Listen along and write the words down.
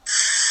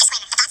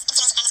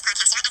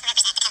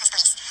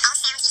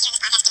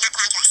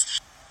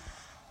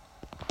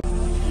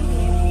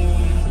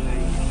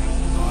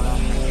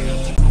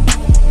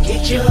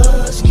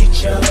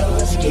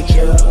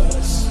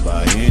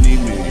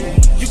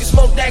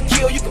that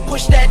kill, you can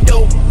push that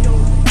dope.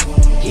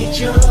 Get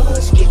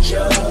yours, get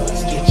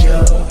yours, get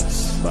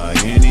yours. By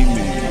any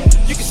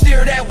means. You can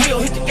steer that wheel,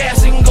 hit the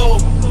gas and go.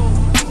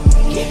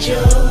 Get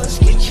yours,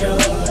 get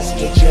yours,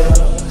 get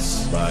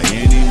yours. By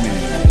any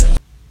means.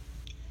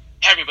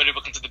 Hey everybody,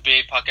 welcome to the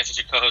Big Podcast. It's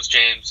your co-host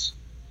James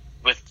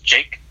with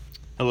Jake.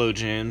 Hello,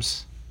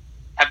 James.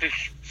 Happy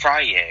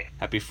Friday.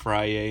 Happy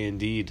Friday,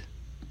 indeed.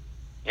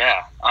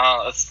 Yeah.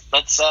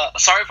 Let's.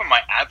 Sorry for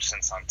my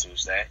absence on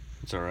Tuesday.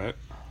 It's all right.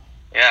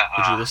 Yeah.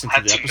 Did you listen to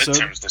had the two episode?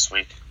 midterms this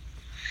week.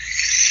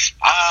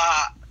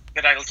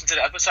 Did I listen to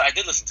the episode? I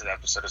did listen to the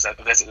episode. Is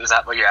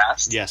that what you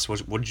asked? Yes.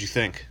 What did you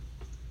think?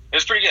 It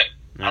was pretty good.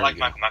 There I like we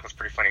go. Michael. Michael's a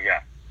pretty funny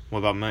guy. What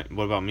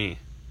about me?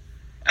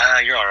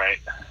 You're all right.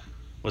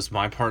 Was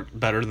my part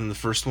better than the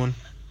first one?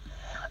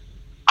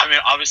 I mean,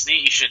 obviously,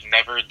 you should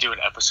never do an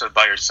episode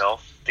by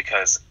yourself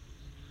because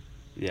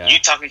Yeah. you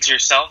talking to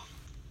yourself,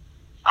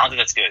 I don't think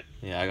that's good.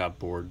 Yeah, I got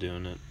bored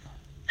doing it.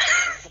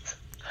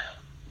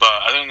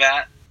 But other than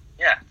that,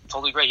 yeah,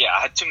 totally great. Yeah,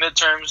 I had two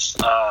midterms.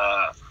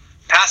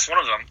 Passed one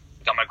of them.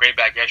 Got my grade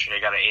back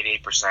yesterday. Got an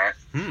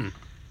 88%.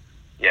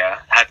 Yeah,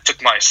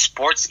 took my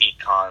sports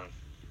econ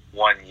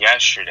one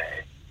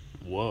yesterday.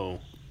 Whoa.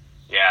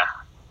 Yeah,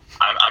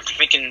 I'm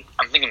thinking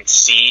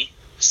C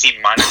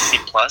minus, C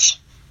plus.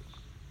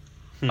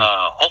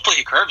 Hopefully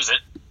he curves it.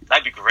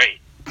 That'd be great.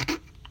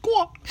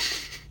 Cool.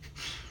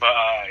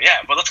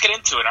 But let's get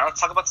into it. Now let's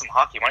talk about some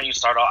hockey. Why don't you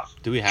start off?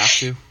 Do we have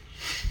to?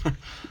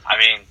 I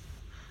mean,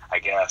 I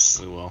guess.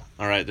 We will.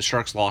 All right, the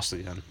Sharks lost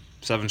again.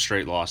 7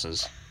 straight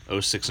losses.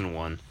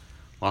 0-6-1.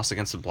 Lost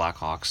against the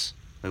Blackhawks.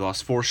 They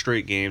lost 4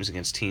 straight games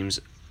against teams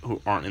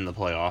who aren't in the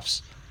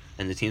playoffs,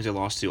 and the teams they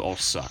lost to all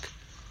suck.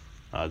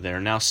 They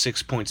are now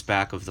 6 points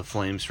back of the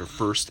Flames for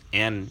first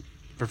in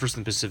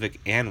Pacific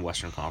and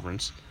Western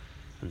Conference.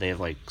 And they have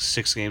like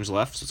 6 games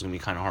left, so it's gonna be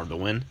kind of hard to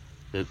win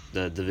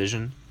the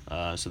division.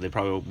 So they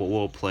probably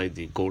will play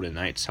the Golden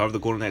Knights. However, the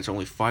Golden Knights are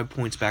only 5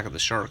 points back of the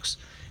Sharks,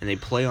 and they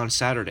play on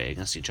Saturday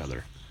against each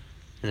other.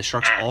 And the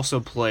Sharks also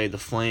play the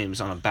Flames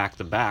on a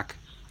back-to-back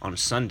on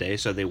Sunday,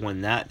 so if they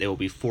win that, they will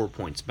be 4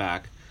 points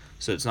back.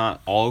 So it's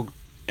not all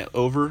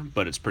over,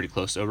 but it's pretty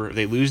close to over. If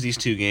they lose these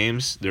 2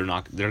 games,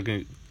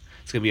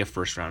 it's gonna be a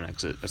first-round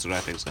exit. That's what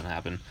I think is gonna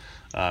happen.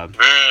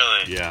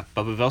 Really? Yeah,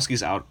 but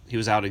Pavelski's out. He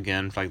was out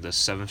again for like the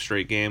 7th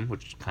straight game,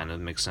 which kind of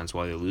makes sense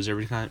why they lose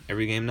every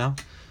game now.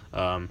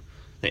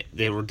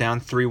 They were down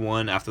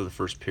 3-1 after the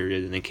first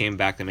period, and they came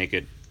back to make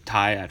it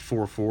tie at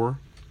 4-4.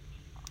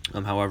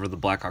 However, the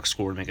Blackhawks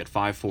scored to make it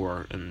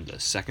 5-4 in the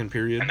second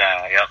period. And,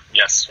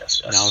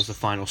 yes. And that was the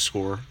final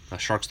score. The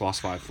Sharks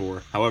lost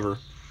 5-4. However,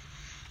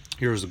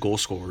 here was the goal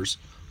scorers.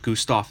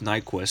 Gustav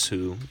Nyquist,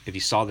 who, if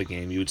you saw the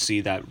game, you would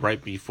see that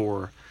right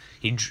before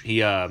he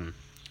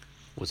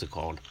what's it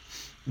called?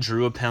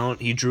 Drew a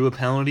penalty. He drew a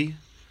penalty.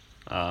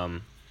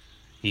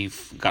 He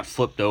got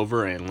flipped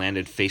over and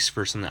landed face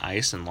first on the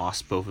ice and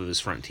lost both of his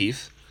front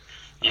teeth.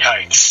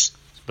 Yikes.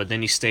 But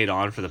then he stayed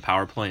on for the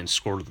power play and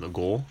scored the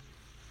goal.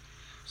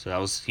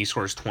 So he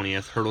scored his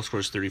 20th. Hurdle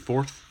scored his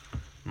 34th.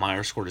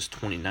 Meyer scored his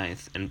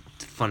 29th. And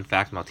fun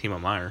fact about Timo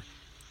Meyer,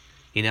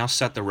 he now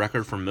set the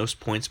record for most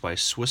points by a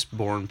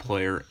Swiss-born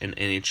player in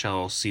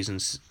NHL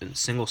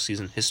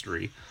single-season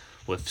history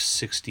with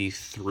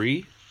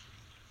 63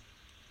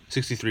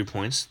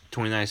 points,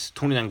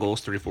 29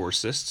 goals, 34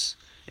 assists.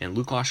 And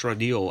Lukas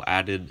Radil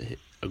added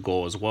a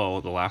goal as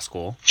well, the last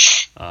goal.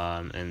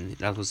 And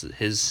that was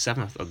his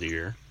 7th of the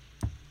year.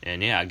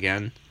 And yeah,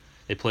 again,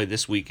 they played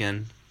this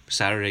weekend,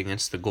 Saturday,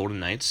 against the Golden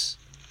Knights.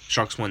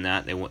 Sharks won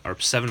that. They are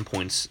 7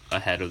 points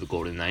ahead of the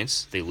Golden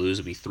Knights. They lose,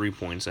 it would be 3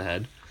 points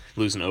ahead.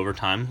 Lose in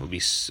overtime, it would be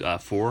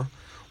 4.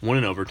 Win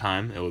in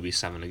overtime, it would be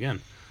 7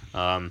 again.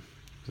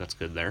 That's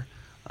good there.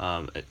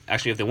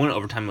 Actually, if they win in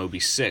overtime, it would be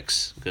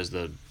 6 because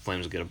the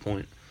Flames would get a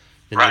point.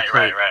 Then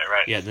Right.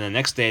 Yeah, then the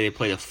next day they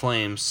play the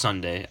Flames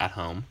Sunday at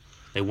home.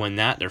 They win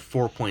that, they're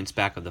 4 points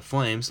back of the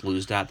Flames.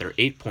 Lose that, they're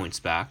 8 points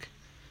back.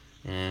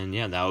 And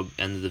yeah, that would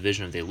end the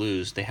division if they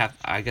lose. I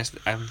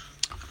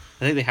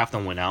think they have to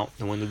win out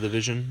to win the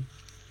division.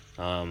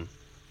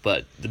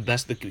 But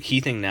the key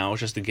thing now is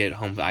just to get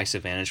home ice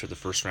advantage for the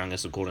first round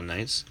against the Golden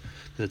Knights.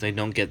 Because if they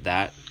don't get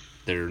that,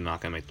 they're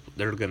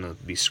gonna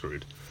be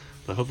screwed.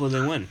 But hopefully they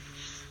win.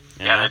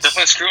 And Yeah, they're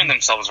definitely screwing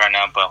themselves right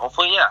now, but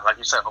hopefully, yeah, like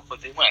you said, hopefully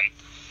they win.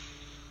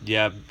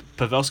 Yeah,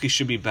 Pavelski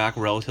should be back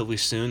relatively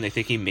soon. They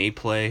think he may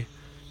play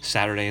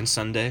Saturday and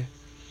Sunday,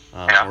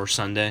 or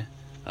Sunday.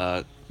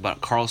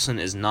 But Carlson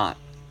is not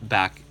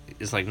back.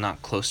 Is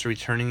not close to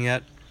returning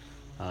yet.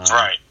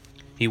 Right.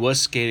 He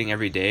was skating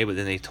every day, but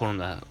then they told him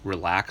to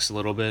relax a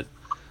little bit.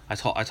 I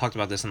talked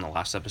about this in the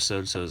last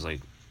episode, so it was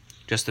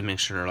just to make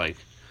sure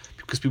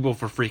because people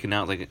were freaking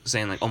out,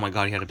 saying oh my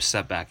god, he had a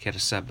setback. But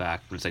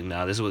it's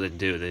no, this is what they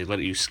do. They let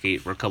you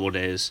skate for a couple of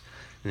days,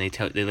 and they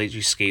let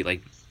you skate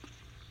like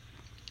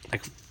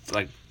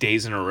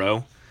days in a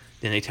row.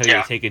 Then they tell you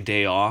to take a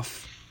day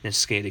off and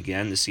skate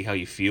again to see how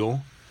you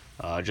feel,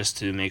 just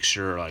to make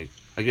sure. I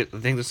think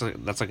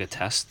that's a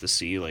test to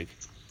see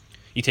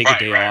you take a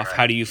day off. Right.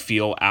 How do you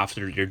feel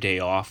after your day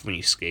off when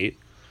you skate?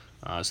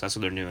 So that's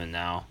what they're doing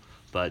now.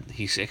 But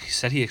he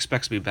said he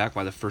expects to be back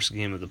by the first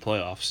game of the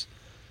playoffs.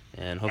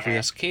 And hopefully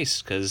that's the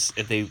case, because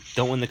if they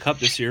don't win the Cup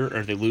this year, or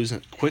if they lose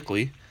it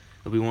quickly,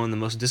 it'll be one of the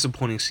most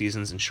disappointing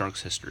seasons in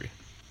Sharks history.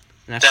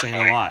 And that's Definitely.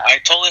 saying a lot. I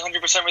totally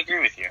 100% agree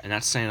with you. And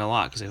that's saying a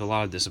lot, because they have a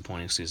lot of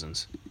disappointing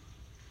seasons.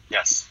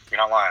 Yes, you're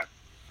not lying.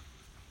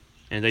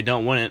 And if they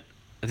don't win it,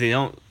 if they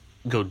don't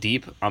go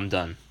deep, I'm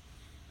done.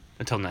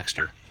 Until next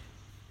year.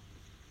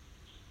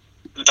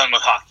 I'm done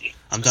with hockey.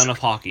 I'm done with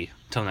hockey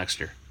until next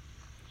year.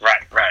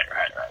 Right.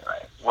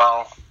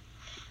 Well,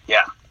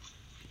 yeah.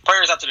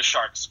 Players out to the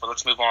Sharks, but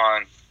let's move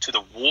on to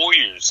the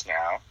Warriors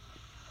now.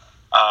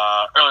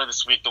 Earlier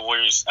this week, the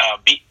Warriors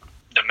beat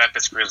the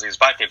Memphis Grizzlies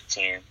by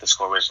 15. The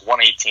score was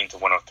 118 to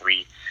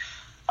 103.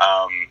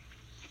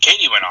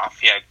 Katie went off.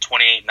 He had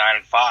 28, 9,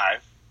 and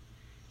 5.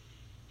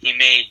 He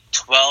made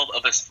 12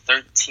 of his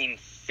 13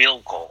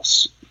 field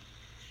goals.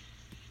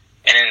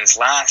 And in his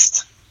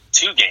last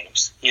 2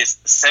 games, he is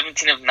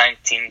 17 of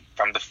 19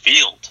 from the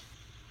field.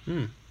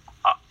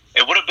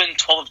 It would have been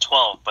 12 of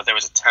 12, but there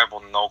was a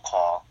terrible no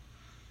call,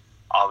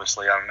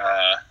 obviously, on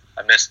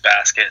a missed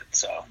basket,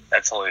 so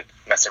that totally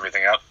messed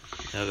everything up.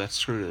 No, that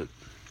screwed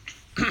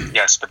it.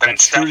 Yes, but then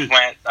Steph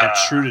went... That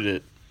shrewded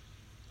it.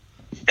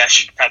 That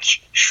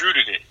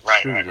shrewded it.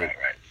 Right.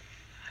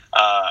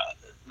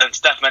 Then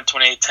Steph went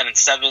 28, 10, and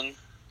 7.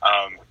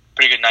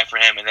 Pretty good night for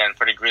him. And then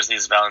for the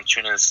Grizzlies,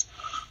 Valanciunas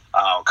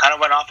kind of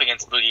went off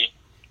against Boogie.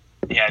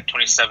 He had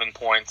 27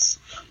 points,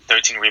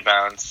 13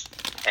 rebounds,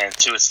 and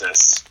 2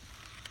 assists.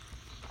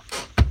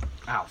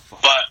 Ow,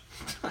 fuck.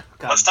 But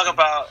let's talk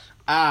about...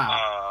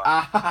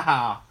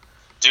 Ow.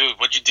 Dude,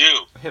 what'd you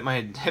do? Hit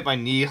my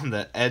knee on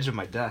the edge of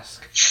my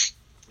desk.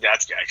 Yeah,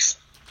 that's yikes.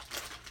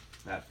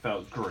 That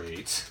felt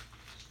great.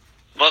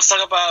 Well, let's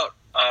talk about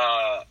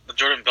the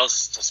Jordan Bell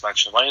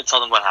suspension. Why don't you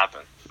tell them what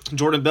happened?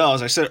 Jordan Bell,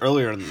 as I said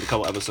earlier in a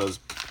couple episodes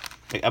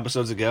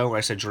ago, where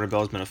I said Jordan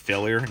Bell has been a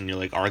failure, and you're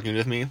like arguing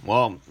with me.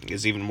 Well,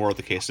 it's even more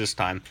the case this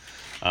time.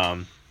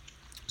 So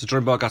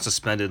Jordan Bell got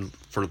suspended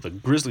for the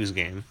Grizzlies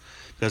game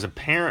because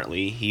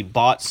apparently he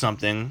bought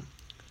something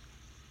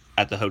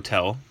at the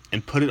hotel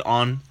and put it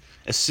on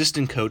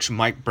assistant coach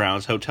Mike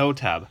Brown's hotel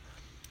tab,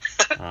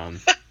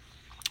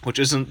 which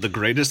isn't the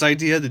greatest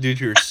idea to do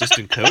to your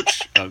assistant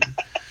coach.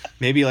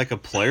 Maybe like a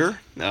player,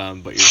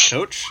 but your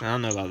coach, I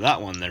don't know about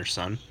that one there,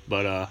 son.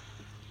 But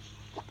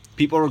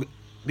people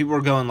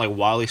were going like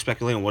wildly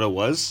speculating what it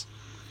was.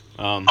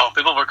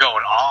 People were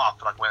going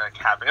off like when it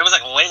happened. It was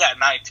like late at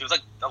night too. It was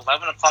like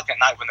 11 o'clock at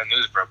night when the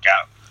news broke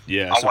out.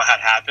 Yeah, on what had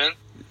happened.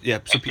 Yeah,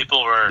 so and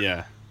people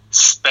were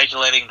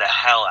speculating the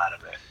hell out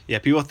of it. Yeah,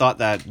 people thought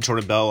that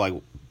Jordan Bell like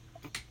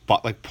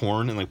bought like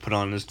porn and like put it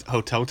on his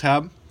hotel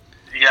tab.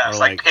 Yeah, it's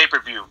like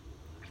pay-per-view.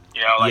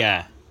 You know, like,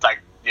 yeah.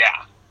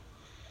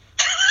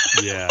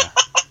 Yeah.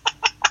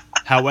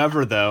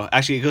 However, though,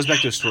 actually, it goes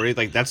back to a story.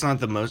 Like, that's not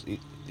the most.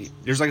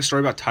 There's like a story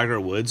about Tiger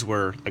Woods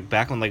where, like,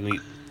 back when when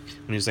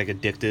he was like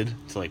addicted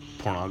to like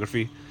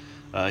pornography,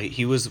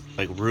 he was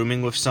like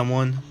rooming with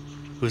someone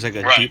who was like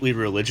a deeply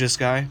religious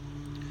guy.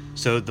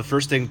 So the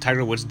first thing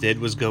Tiger Woods did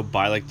was go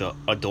buy like the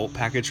adult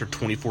package for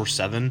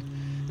 24/7. And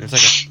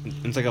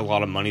it's like a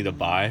lot of money to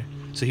buy.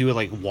 So he would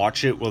like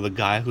watch it while the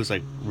guy who's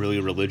like really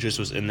religious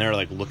was in there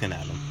like looking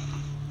at him.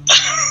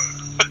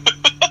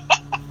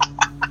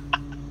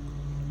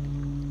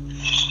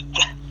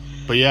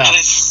 But yeah. That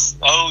is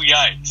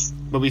yikes.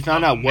 But we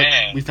found out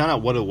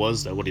what it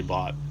was though, what he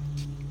bought.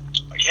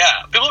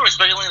 Yeah, people were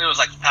speculating it was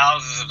like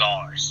thousands of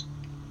dollars.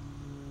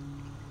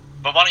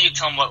 But why don't you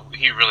tell them what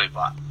he really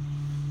bought?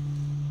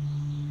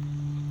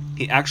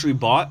 He actually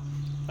bought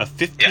a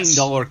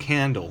 $15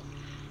 candle.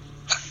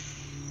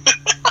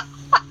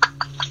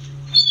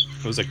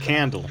 It was a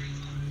candle.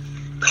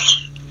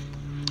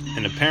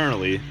 And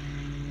apparently...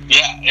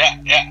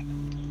 Yeah.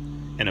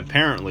 And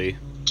apparently,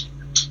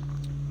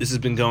 this has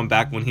been going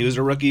back when he was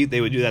a rookie.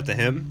 They would do that to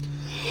him.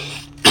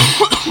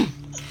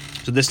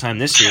 So this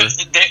year...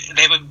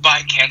 They would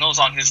buy candles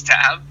on his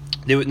tab?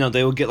 They would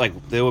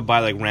buy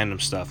like random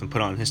stuff and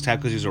put it on his tab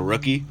because he was a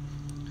rookie.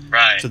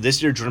 Right. So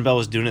this year, Jordan Bell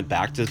was doing it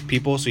back to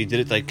people. So he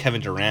did it like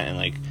Kevin Durant and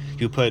like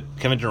he would put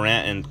Kevin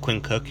Durant and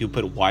Quinn Cook. He would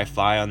put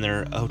Wi-Fi on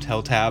their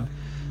hotel tab.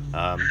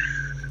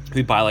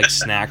 He'd buy like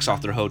snacks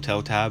off their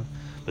hotel tab.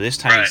 But this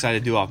time he decided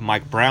to do off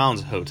Mike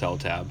Brown's hotel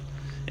tab.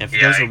 And for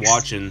those who are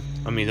watching,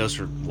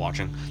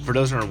 For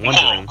those who are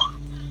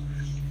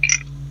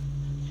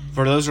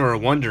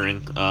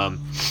wondering,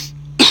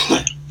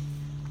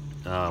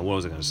 what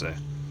was I going to say?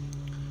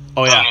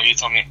 Oh yeah. No, you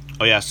tell me.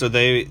 Oh yeah. So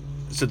the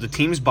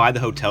teams buy the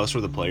hotels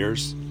for the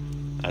players,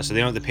 so they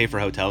don't have to pay for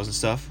hotels and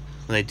stuff.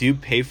 What they do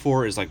pay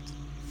for is like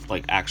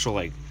actual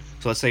like.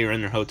 So let's say you're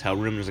in their hotel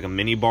room. There's like a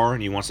mini bar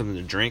and you want something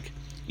to drink.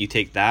 You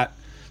take that.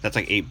 That's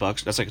like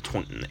 $8. That's like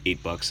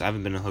 $8. I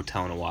haven't been in a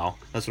hotel in a while.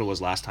 That's what it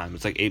was last time.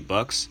 It's like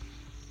 $8.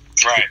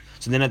 Right.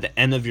 So then at the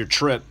end of your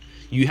trip,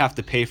 you have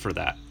to pay for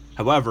that.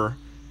 However,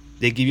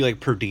 they give you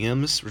like per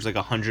diems, which is like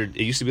 $100.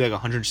 It used to be like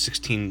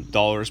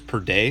 $116 per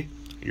day.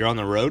 You're on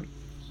the road.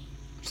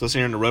 So let's say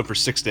you're on the road for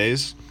 6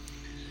 days.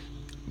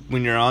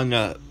 When you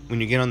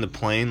get on the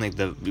plane, like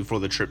before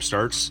the trip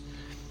starts,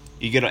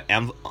 you get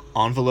an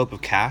envelope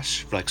of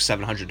cash for like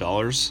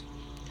 $700,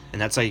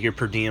 and that's like your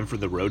per diem for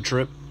the road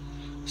trip.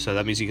 So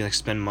that means you can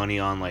spend money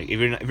on like if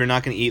you're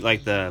not gonna eat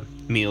like the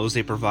meals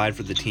they provide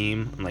for the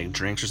team and like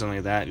drinks or something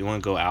like that. If you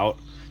want to go out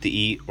to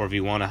eat, or if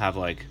you want to have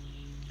like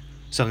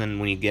something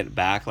when you get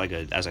back, like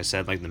as I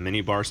said, like the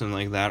mini bar or something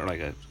like that, or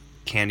like a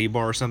candy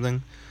bar or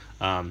something,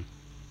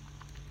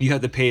 you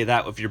have to pay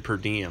that with your per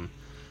diem.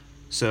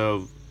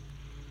 So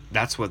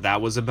that's what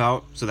that was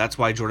about. So that's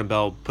why Jordan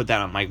Bell put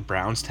that on Mike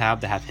Brown's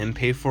tab to have him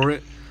pay for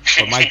it.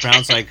 But Mike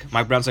Brown's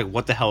like,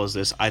 what the hell is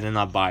this? I did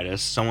not buy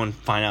this. Someone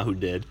find out who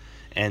did.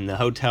 And the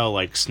hotel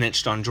like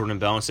snitched on Jordan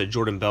Bell and said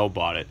Jordan Bell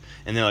bought it.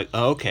 And they're like,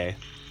 oh, okay,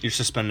 you're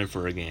suspended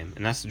for a game.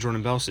 And that's the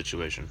Jordan Bell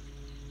situation.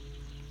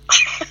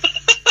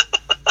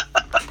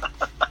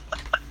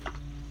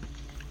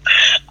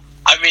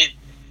 I mean,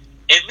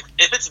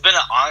 if it's been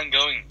an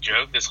ongoing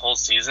joke this whole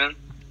season,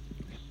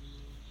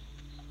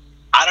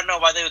 I don't know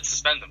why they would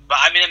suspend him. But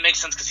I mean, it makes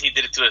sense because he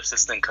did it to an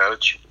assistant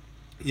coach.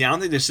 Yeah, I don't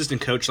think the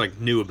assistant coach like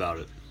knew about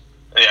it.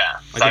 Yeah,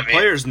 like the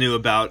players knew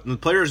about. The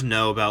players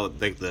know about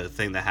like the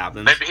thing that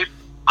happened. Maybe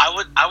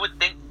I would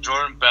think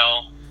Jordan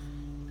Bell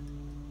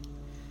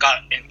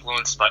got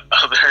influenced by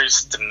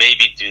others to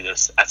maybe do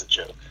this as a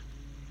joke.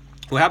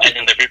 What happened?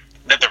 And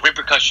then the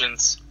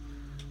repercussions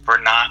were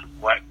not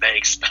what they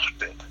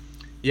expected.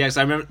 Yes,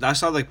 I remember. I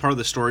saw like part of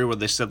the story where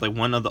they said like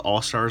one of the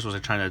All-Stars was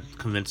like trying to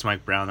convince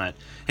Mike Brown that,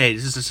 hey,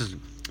 this is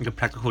like a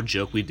practical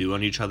joke we do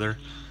on each other,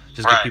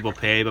 just get people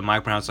paid. But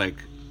Mike Brown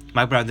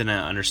didn't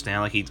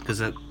understand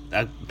because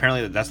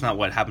apparently that's not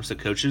what happens to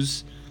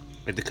coaches.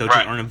 Like the coaches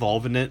aren't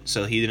involved in it,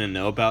 so he didn't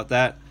know about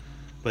that.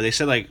 But they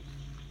said like,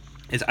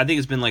 I think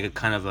it's been like a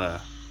kind of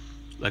a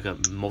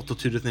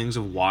multitude of things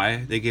of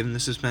why they gave him the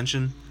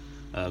suspension.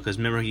 Because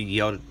remember he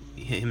yelled,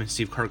 him and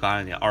Steve Kerr got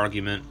in the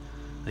argument.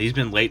 He's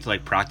been late to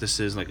like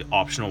practices, like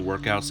optional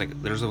workouts.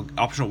 Like there's an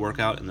optional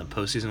workout in the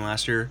postseason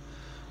last year,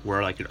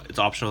 where like it's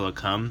optional to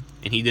come,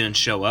 and he didn't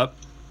show up.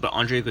 But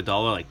Andre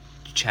Iguodala like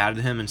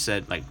chatted him and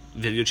said, like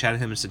video chatted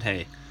him and said,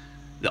 hey,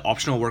 the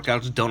optional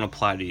workouts don't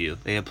apply to you.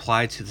 They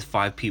apply to the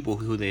 5 people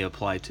who they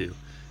apply to.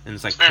 And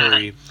it's like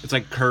Curry. It's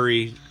like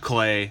Curry,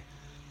 Clay,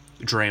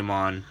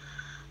 Draymond,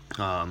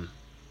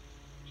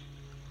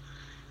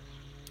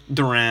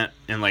 Durant,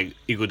 and like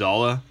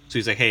Iguodala. So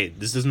he's like, hey,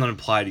 this does not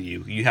apply to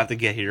you. You have to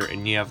get here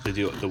and you have to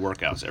do the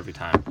workouts every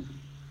time.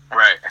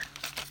 Right.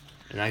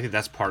 And I think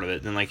that's part of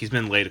it. And like he's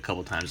been late a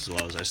couple times as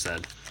well, as I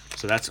said.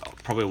 So that's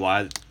probably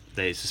why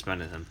they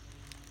suspended him.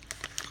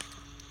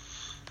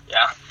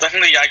 Yeah,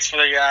 definitely yikes for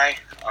the guy.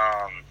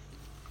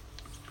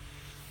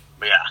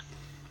 But yeah,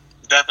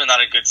 definitely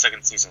not a good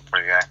second season for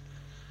the guy.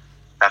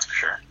 That's for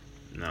sure.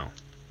 No.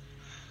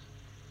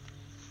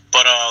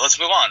 But let's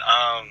move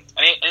on.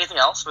 Anything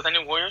else with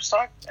any Warriors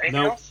talk?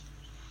 Anything else?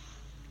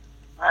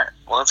 All right.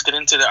 Well, let's get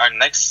into our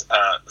next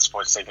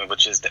sports segment,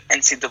 which is the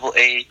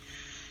NCAA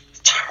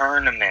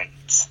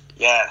tournament.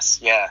 Yes.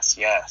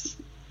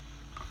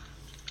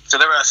 So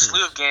there were a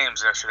slew of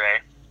games yesterday.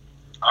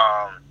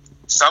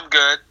 Some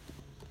good,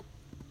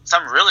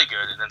 some really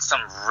good, and then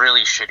some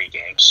really shitty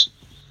games.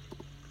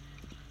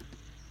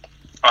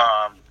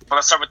 But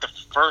let's start with the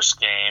first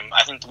game.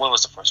 I think, what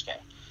was the first game?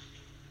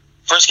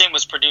 First game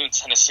was Purdue and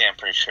Tennessee, I'm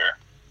pretty sure.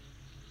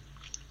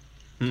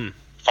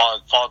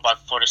 Followed by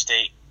Florida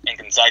State and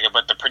Gonzaga.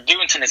 But the Purdue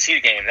and Tennessee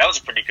game, that was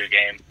a pretty good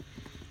game.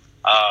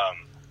 I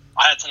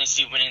had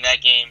Tennessee winning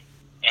that game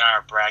in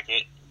our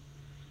bracket.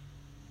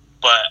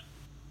 But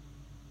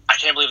I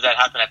can't believe that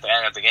happened at the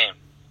end of the game.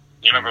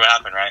 You remember what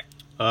happened,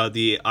 right?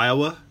 The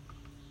Iowa?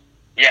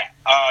 Yeah.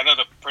 No,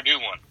 the Purdue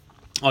one.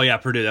 Oh, yeah,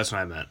 Purdue. That's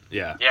what I meant.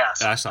 Yeah. Yeah,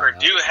 so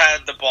Purdue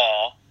had the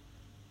ball,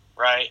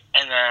 right?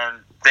 And then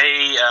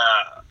they...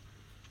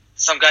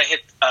 some guy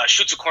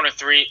shoots a corner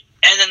 3,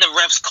 and then the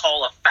refs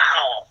call a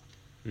foul.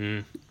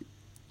 With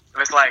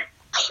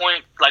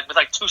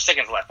with 2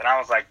 seconds left, and I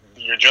was like,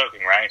 "You're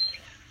joking, right?"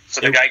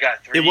 So the guy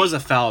got 3. It was a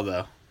foul,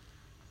 though.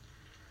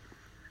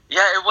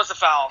 Yeah, it was a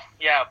foul.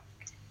 Yeah,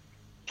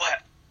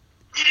 but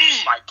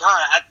my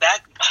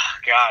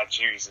God,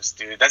 Jesus,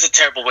 dude, that's a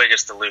terrible way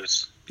just to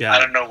lose. Yeah, I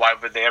don't know why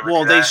would they ever.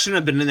 Well, do that. They shouldn't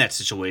have been in that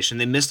situation.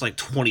 They missed like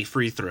 20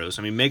 free throws.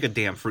 I mean, make a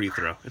damn free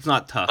throw. It's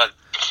not tough. But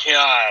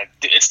God,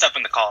 it's tough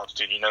in the college,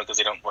 dude. Because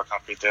they don't work on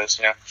free throws.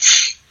 Yeah.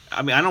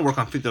 I mean, I don't work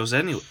on free throws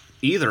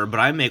either, but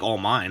I make all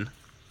mine.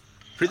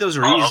 Free throws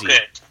are easy. Okay.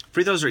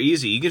 Free throws are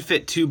easy. You can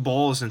fit 2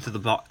 balls into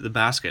the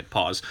basket.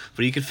 Pause.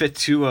 But you can fit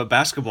 2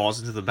 basketballs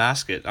into the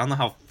basket. I don't know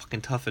how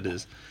fucking tough it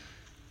is.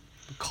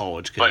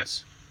 College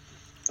kids.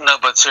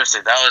 But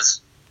seriously, that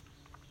was.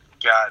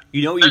 God.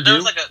 You know what you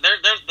do?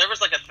 There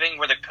was like a thing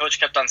where the coach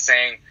kept on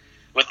saying,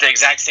 with the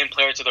exact same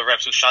player to the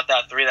refs who shot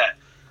that 3, that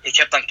he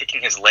kept on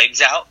kicking his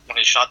legs out when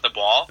he shot the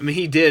ball. I mean,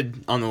 he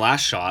did on the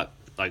last shot.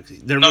 He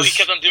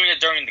kept on doing it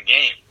during the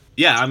game.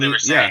 Yeah, I mean,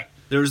 yeah.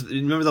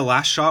 Remember the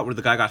last shot where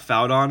the guy got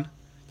fouled on?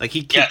 Like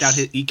he kicked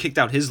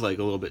out his leg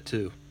a little bit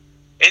too.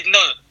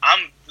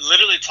 I'm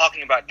literally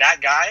talking about that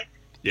guy.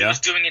 Yeah. He was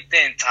doing it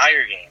the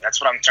entire game. That's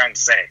what I'm trying to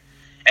say.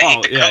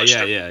 And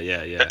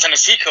yeah. The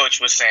Tennessee coach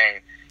was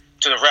saying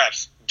to the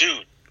refs,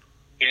 dude,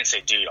 He didn't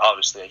say dude,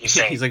 obviously. He's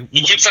saying He's like,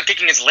 he keeps on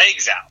kicking his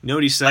legs out. You know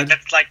what he said?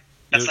 That's like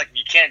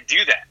you can't do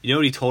that. You know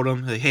what he told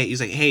him?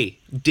 He's like, hey,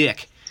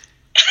 dick.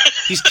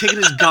 He's kicking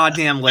his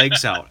goddamn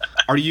legs out.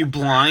 Are you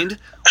blind?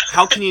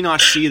 How can you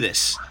not see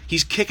this?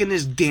 He's kicking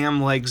his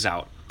damn legs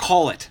out.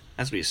 Call it.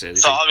 That's what he said.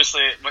 So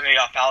obviously, when he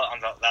got fouled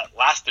on that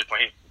last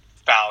 3-point, he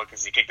fouled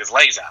because he kicked his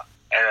legs out.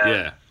 And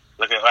then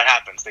look at what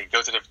happens. They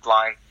go to the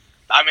line.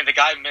 I mean, the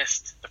guy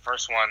missed the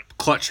first one.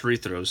 Clutch free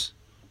throws.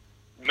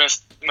 Made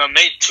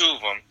 2 of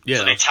them. Yeah,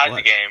 so they tied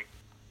the game.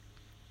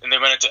 And they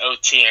went into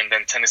OT, and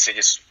then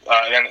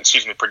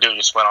Purdue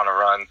just went on a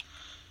run.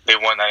 They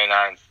won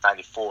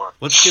 99-94.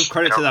 Let's give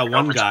credit to that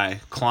one guy,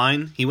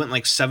 Klein. He went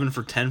like 7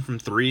 for 10 from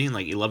 3 and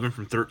like 11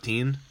 from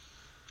 13.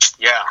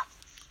 Yeah.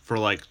 For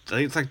like, I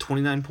think it's like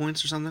 29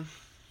 points or something.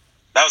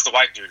 That was the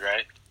white dude,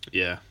 right?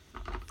 Yeah.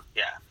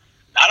 Yeah.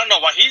 I don't know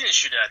why he didn't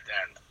shoot it at the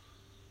end.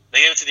 They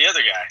gave it to the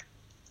other guy.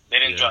 They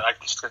didn't drop.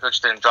 The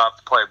coach didn't drop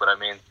the play, but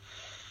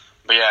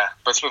yeah.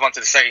 Let's move on to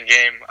the second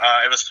game.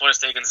 It was Florida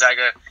State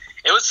Gonzaga.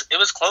 It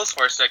was close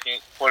for a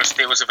second. Florida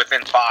State was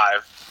within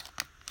 5.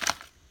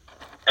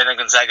 And then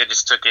Gonzaga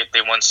just took it.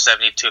 They won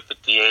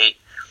 72-58.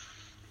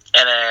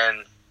 And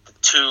then the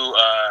 2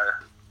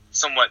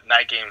 somewhat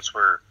night games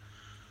were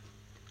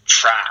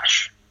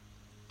trash.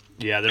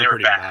 Yeah, they were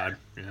pretty bad.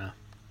 Yeah.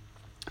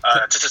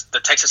 The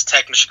Texas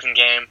Tech Michigan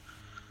game.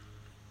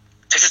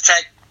 Texas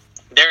Tech,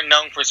 they're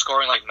known for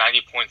scoring like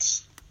 90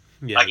 points,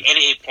 like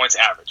 88 points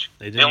average.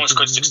 They only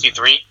scored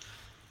 63.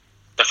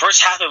 The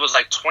first half, it was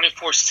like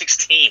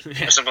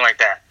 24-16 or something like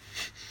that.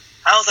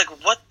 I was like,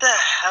 what the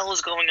hell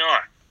is going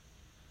on?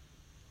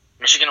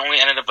 Michigan only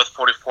ended up with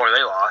 44.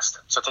 They lost.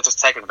 So Texas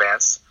Tech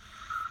advanced.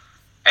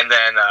 And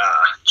then,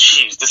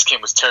 this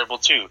game was terrible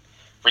too.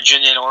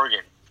 Virginia and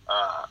Oregon.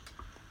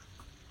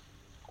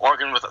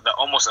 Oregon with the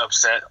almost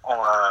upset,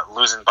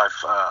 losing by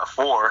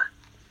 4.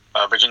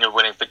 Virginia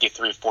winning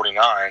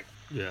 53-49.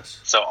 Yes.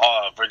 So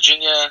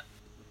Virginia,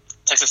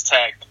 Texas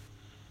Tech,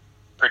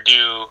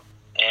 Purdue,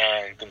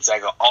 and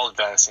Gonzaga all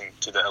advancing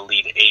to the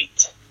Elite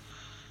 8.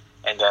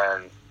 And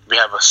then we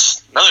have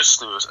another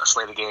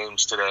slate of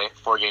games today,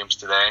 4 games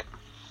today,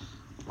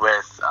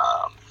 with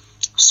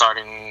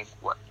starting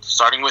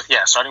with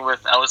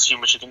LSU,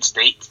 Michigan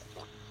State.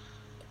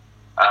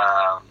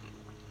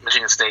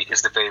 Michigan State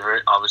is the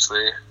favorite,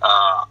 obviously.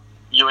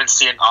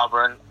 UNC and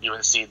Auburn,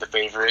 UNC the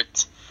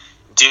favorite.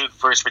 Duke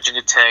versus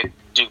Virginia Tech,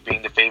 Duke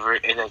being the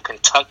favorite, and then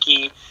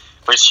Kentucky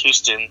versus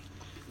Houston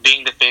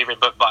being the favorite,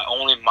 but by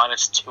only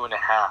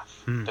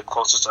 -2.5. The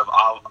closest of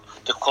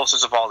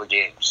all the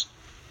games.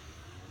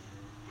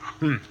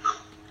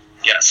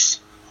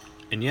 Yes.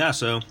 And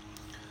so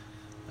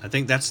I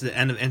think that's the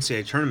end of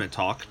NCAA tournament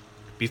talk.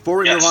 Before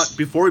we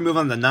move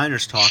on to the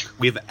Niners talk,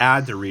 we have an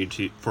ad to read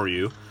for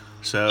you.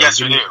 So yes,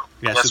 we do.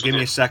 Give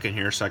me a second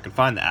here so I can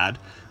find the ad,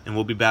 and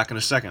we'll be back in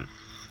a second.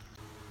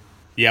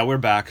 Yeah, we're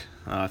back.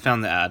 I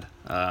found the ad.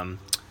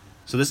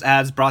 So this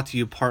ad's brought to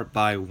you part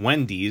by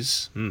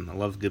Wendy's. I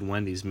love a good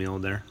Wendy's meal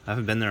there. I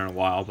haven't been there in a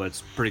while, but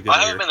it's pretty good. I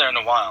haven't been there in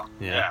a while.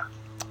 Yeah.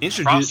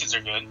 Frosties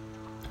are good.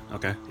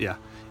 Okay, yeah.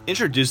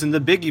 Introducing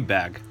the Biggie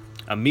Bag.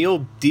 A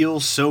meal deal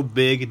so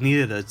big it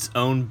needed its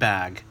own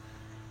bag.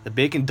 The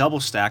bacon double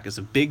stack is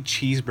a big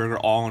cheeseburger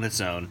all on its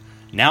own.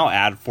 Now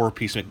add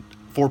 4-piece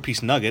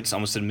nuggets,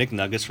 almost said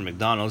McNuggets from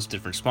McDonald's,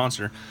 different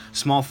sponsor,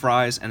 small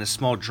fries, and a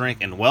small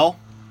drink. And well,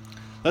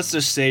 let's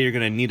just say you're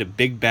going to need a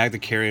big bag to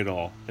carry it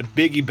all. A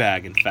Biggie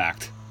Bag, in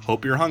fact.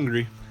 Hope you're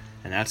hungry.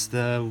 And that's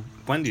the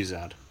Wendy's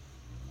ad.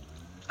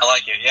 I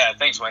like it. Yeah,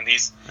 thanks,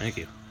 Wendy's. Thank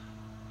you.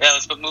 Yeah,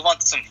 let's move on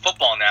to some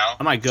football now.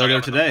 I might go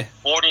there today.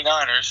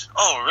 49ers.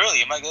 Oh, really?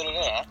 You might go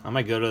today, huh? I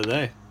might go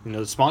today. You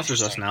know, it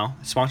sponsors us now.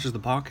 It sponsors the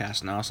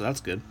podcast now, so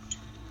that's good.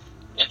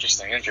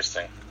 Interesting.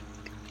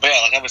 But yeah,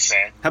 like I was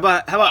saying. How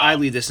about I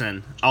lead this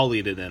in? I'll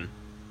lead it in.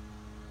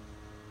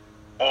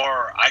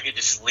 Or I could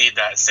just lead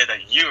that, say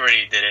that you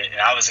already did it,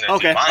 and I was going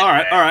to do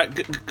mine. Okay, all right.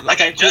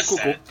 Okay,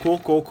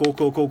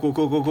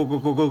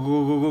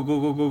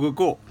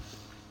 cool.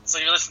 So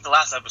you listened to the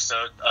last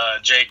episode.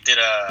 Jake did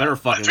a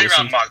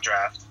 3-round mock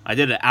draft. I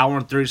did an hour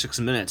and 36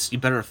 minutes. You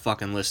better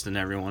fucking listen,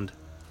 everyone.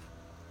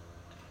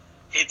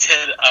 He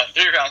did a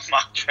 3-round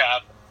mock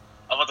draft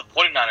of what the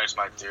 49ers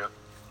might do.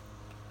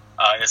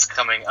 It's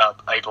coming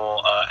up,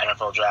 April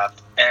NFL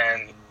draft.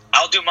 And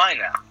I'll do mine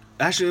now.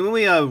 Actually, let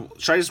me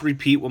should I just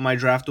repeat what my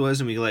draft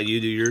was and we can let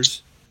you do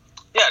yours?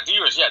 Yeah, do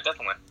yours. Yeah,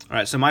 definitely. All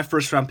right, so my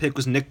first round pick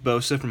was Nick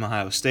Bosa from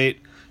Ohio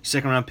State.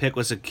 Second round pick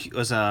was It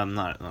was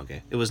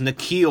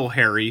N'Keal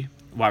Harry,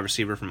 wide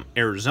receiver from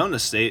Arizona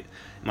State.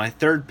 My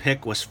third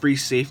pick was free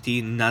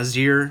safety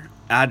Nazir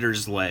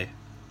Addersley.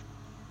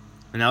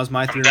 And that was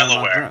my 3-round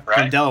mock draft. Right?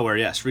 From Delaware,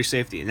 yes, free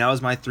safety. And that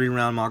was my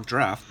 3-round mock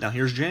draft. Now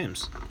here's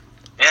James.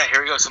 Yeah,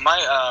 here we go. So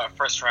my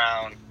first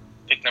round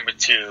pick number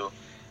 2,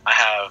 I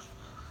have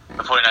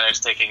the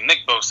 49ers taking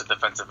Nick Bosa,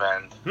 defensive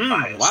end,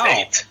 Ohio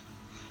State.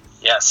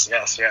 Yes.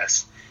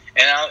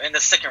 And in the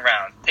second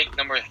round, pick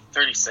number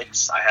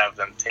 36, I have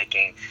them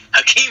taking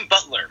Hakeem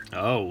Butler.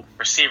 Oh.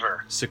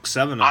 Receiver.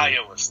 6'7" of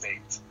Iowa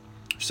State.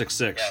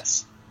 6'6".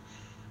 Yes.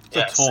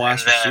 That's a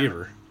tall-ass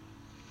receiver.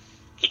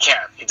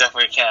 can. He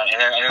definitely can. And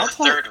then in the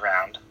third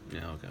round,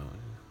 Yeah, okay.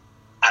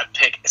 at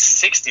pick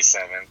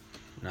 67,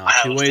 No,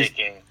 I was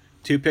taking...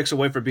 2 picks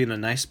away from being a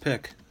nice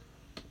pick.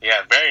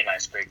 Yeah, very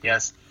nice pick,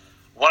 yes.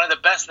 One of the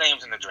best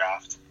names in the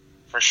draft,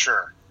 for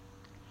sure.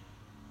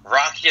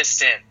 Rock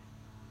Ya-Sin,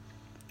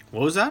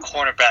 What was that?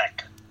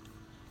 cornerback,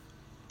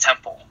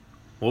 Temple.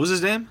 What was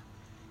his name?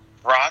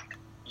 Rock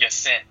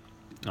Ya-Sin.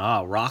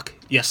 Ah, Rock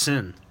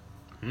Ya-Sin.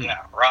 Yeah,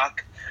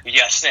 Rock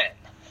Ya-Sin,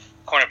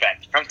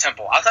 cornerback from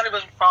Temple. I thought he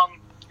was from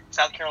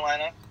South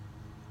Carolina.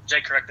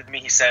 Jay corrected me.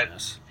 He said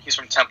Yes. he's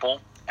from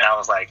Temple, and I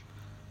was like,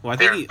 Well, I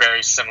they're think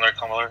very similar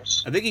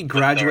colors. he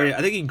graduated.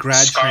 I think he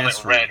grad Scarlet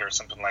transferred. red or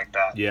something like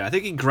that. Yeah, I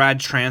think he grad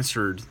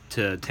transferred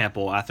to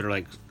Temple after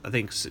I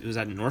think it was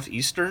at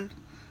Northeastern.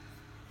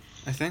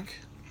 I think.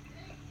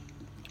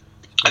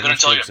 I couldn't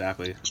tell you.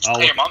 Exactly.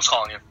 Hey, your mom's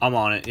calling you. I'm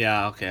on it.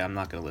 Yeah. Okay. I'm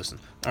not gonna listen.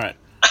 All right.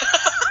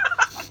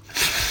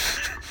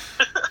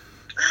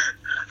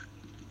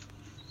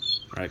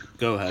 All right.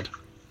 Go ahead.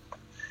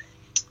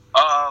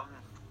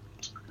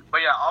 But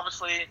yeah,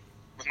 obviously,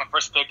 with my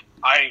first pick,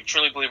 I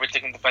truly believe we're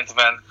taking defensive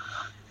end,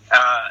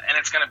 and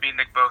it's gonna be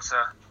Nick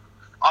Bosa.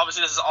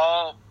 Obviously, this is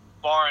all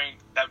barring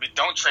that we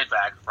don't trade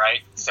back, right?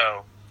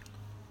 So,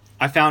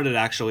 I found it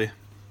actually.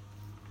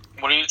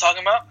 what are you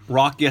talking about?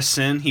 Rock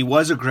Ya-Sin. He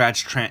was a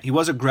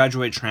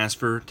graduate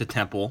transfer to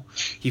Temple.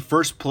 He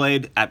first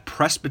played at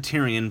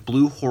Presbyterian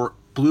Blue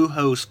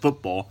Hose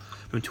football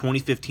from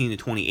 2015 to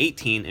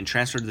 2018 and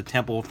transferred to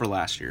Temple for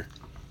last year.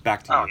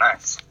 Back to you. Oh,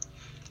 nice.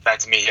 Back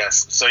to me,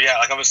 yes. So yeah,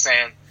 like I was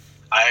saying,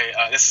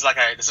 this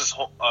is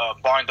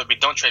barring that we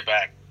don't trade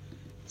back.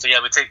 So yeah,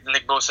 we take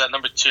Nick Bosa at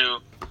number 2.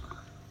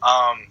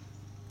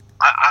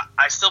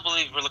 I still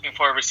believe we're looking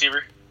for a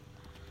receiver.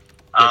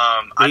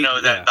 I know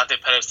that Dante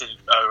Pettis did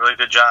a really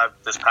good job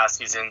this past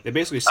season. They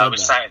basically said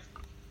that.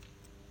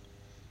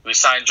 We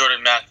signed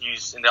Jordan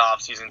Matthews in the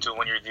offseason to a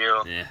 1-year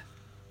deal. Yeah.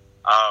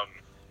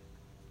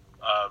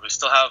 We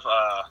still have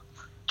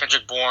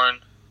Kendrick Bourne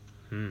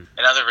and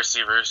other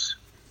receivers,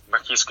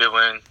 Marquise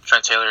Goodwin,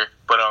 Trent Taylor,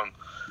 but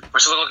we're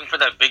still looking for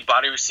that big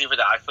body receiver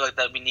that I feel like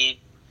that we need,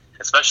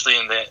 especially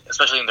in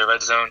the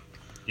red zone.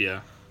 Yeah.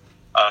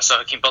 So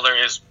Hakeem Butler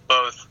is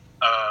both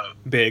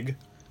Big.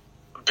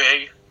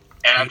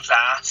 And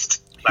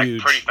fast, like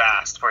Huge. pretty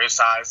fast for his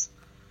size.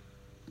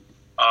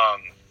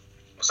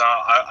 So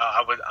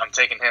I'm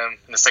taking him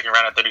in the second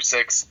round at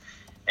 36,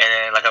 and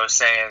then like I was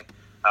saying,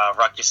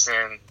 Rock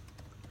Ya-Sin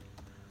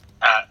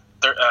at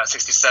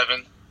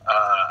 67,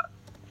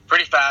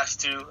 pretty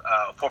fast too,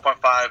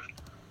 4.5.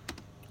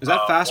 Is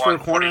that fast for a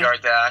corner?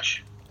 40-yard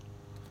dash.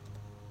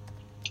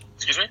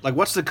 Excuse me? Like,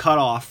 what's the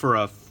cutoff for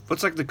a?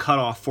 What's like the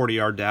cutoff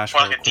 40-yard dash For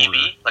for like a a corner?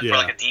 DB? Like yeah. for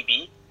like a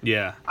DB?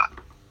 Yeah.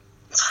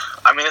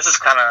 I mean, this is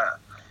kind of...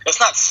 It's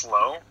not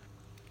slow,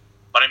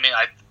 but I mean,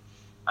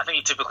 I think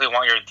you typically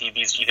want your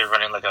DBs either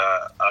running like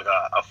a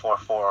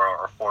 4.4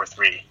 or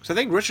 4.3. So I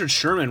think Richard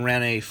Sherman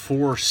ran a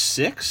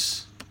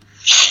 4.6.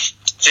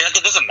 See,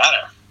 that doesn't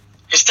matter.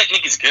 His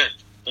technique is good.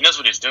 He knows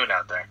what he's doing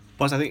out there.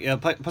 Plus, I think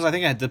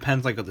it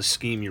depends like on the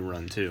scheme you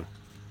run too.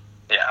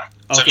 Yeah.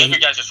 So Okay. if you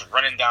guys just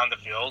running down the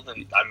field,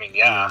 and I mean,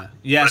 yeah.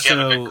 Yeah. But if you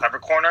have a good cover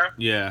corner,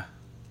 Yeah.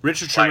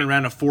 Richard Sherman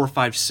ran a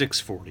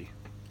 4.56 40.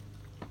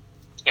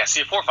 yeah,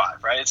 see a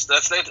 4.5, right? It's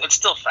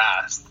still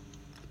fast.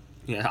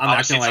 Yeah, I'm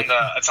Obviously, acting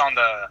like it's on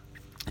the.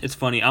 it's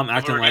funny. I'm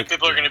acting like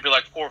people are going to be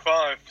like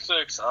 4.5,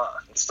 6.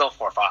 It's still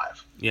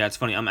 4.5. Yeah, it's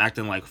funny. I'm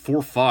acting like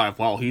 4.5.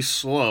 Wow, he's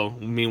slow.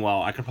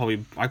 Meanwhile, I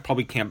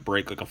probably can't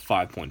break like a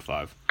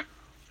 5.5.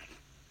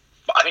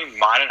 I think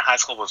mine in high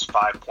school was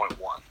 5.1,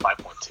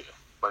 5.2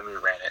 when we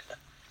ran it.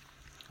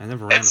 I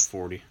never ran a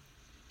 40.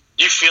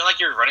 You feel like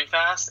you're running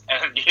fast,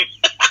 and you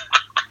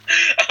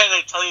and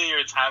they tell you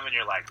your time, and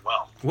you're like,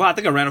 well. Wow, I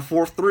think I ran a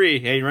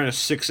 4.3. Yeah, you ran a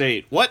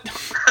 6.8. What?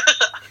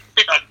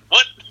 You're like,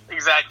 what?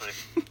 Exactly.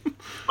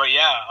 But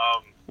yeah,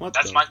 What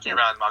that's the my fuck?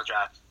 3-round mock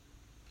draft.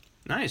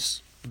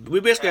 Nice. We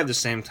basically have the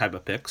same type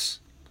of picks.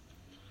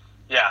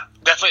 Yeah,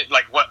 definitely.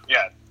 Like what?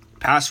 Yeah,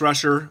 Pass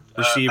rusher,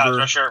 receiver, pass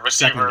rusher,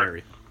 receiver.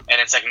 secondary. and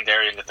then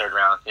secondary in the 3rd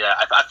round. Yeah,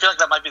 I feel like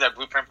that might be that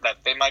blueprint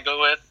that they might go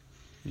with.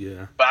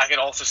 Yeah. But I could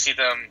also see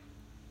them.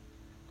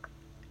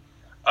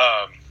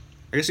 I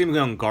guess even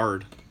going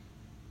guard.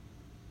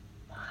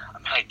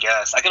 I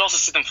guess I could also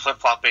see them flip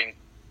flopping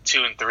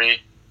 2 and 3,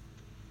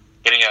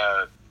 getting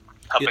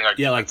helping our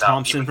Yeah, like defense out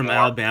Thompson even from more.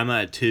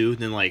 Alabama at 2,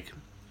 then like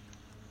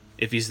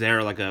if he's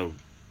there, like a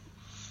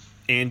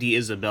Andy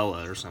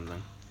Isabella or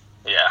something.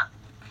 Yeah.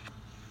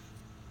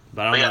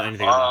 But I don't know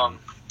anything about him.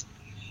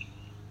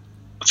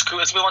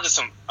 Let's move on to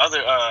some other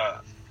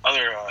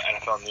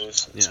NFL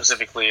news. Yes.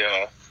 Specifically,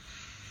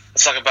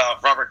 let's talk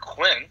about Robert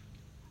Quinn,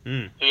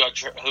 Hmm.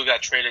 who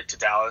got traded to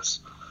Dallas.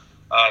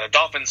 The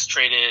Dolphins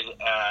traded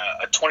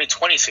a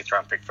 2020 6th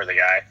round pick for the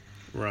guy.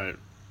 Right.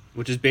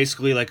 Which is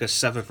basically like a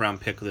 7th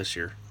round pick this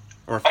year.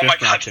 Or a Oh my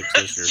 5th round god, pick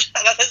this year.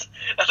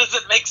 that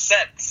doesn't make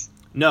sense.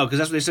 No, because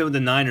that's what they said with the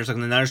Niners. Like,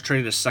 when the Niners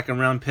traded a 2nd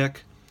round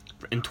pick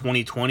in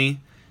 2020.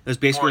 It was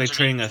basically For like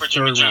trading a for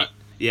Jimmy 3rd G. round.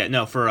 Yeah,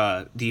 no,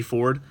 for D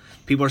Ford.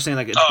 People are saying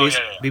like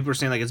people are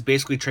saying like it's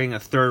basically trading a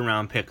 3rd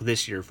round pick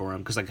this year for him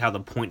because like how the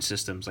point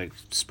system's like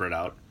spread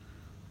out.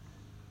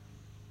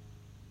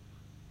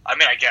 I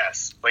mean, I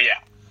guess, but yeah.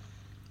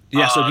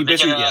 Yeah, so he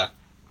basically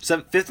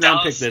 5th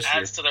round pick this year.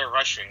 Adds to their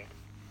rushing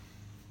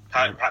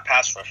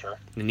pass rusher.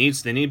 They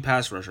need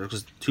pass rusher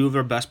because 2 of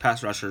their best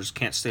pass rushers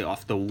can't stay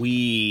off the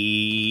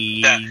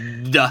weed.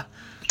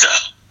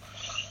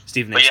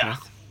 Stephen A.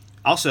 Smith.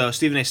 Also,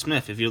 Stephen A.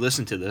 Smith, if you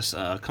listen to this,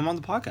 come on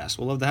the podcast.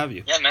 We'll love to have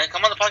you. Yeah, man,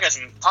 come on the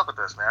podcast and talk with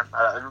us, man.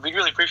 We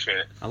really appreciate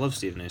it. I love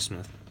Stephen A.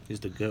 Smith. He's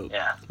the GOAT.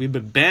 Yeah. We've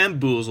been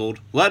bamboozled,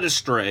 led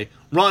astray,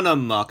 run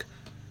amok.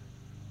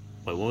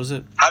 Wait, what was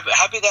it?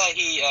 Happy that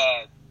he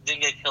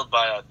didn't get killed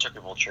by a turkey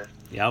vulture.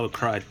 Yeah, I would have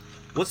cried.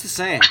 What's the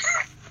saying?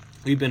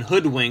 We've been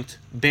hoodwinked,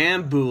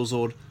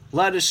 bamboozled,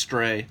 led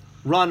astray,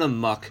 run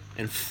amok,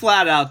 and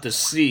flat out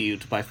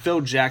deceived by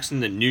Phil Jackson,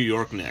 the New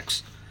York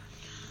Knicks.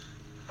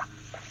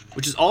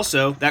 Which is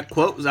also, that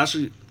quote was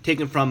actually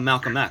taken from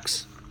Malcolm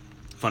X.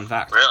 Fun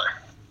fact. Really?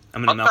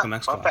 I'm in a Malcolm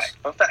X class.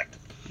 Fun fact.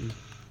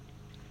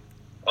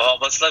 Well,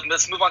 let's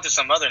move on to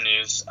some other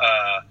news.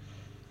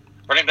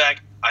 Running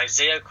back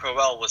Isaiah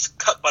Crowell was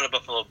cut by the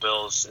Buffalo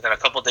Bills, and then a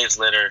couple days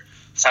later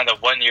signed a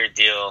 1-year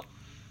deal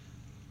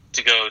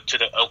to go to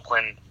the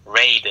Oakland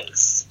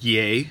Raiders.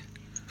 Yay.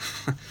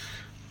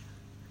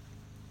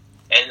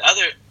 And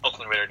other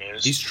Oakland Raider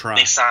news,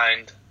 they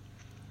signed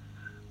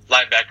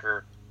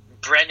linebacker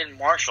Brandon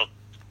Marshall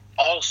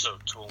also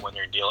to a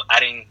 1-year deal,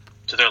 adding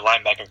to their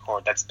linebacker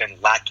core that's been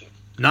lacking.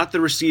 Not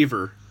the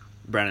receiver,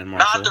 Brandon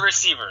Marshall. Not the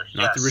receiver.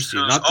 Not the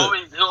receiver.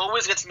 Who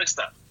always gets mixed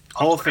up.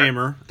 Hall of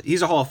Famer.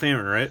 He's a Hall of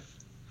Famer, right?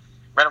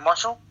 Brandon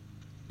Marshall?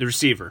 The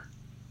receiver.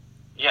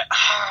 Yeah.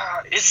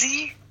 Is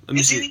he? I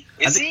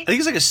think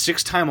he's like a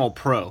 6-time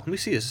All-Pro. Let me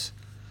see his.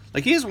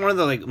 Like he has one of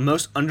the like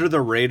most under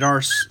the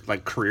radar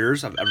like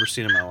careers I've ever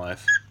seen in my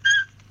life.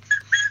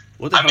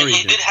 What the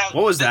hell?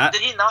 What was that?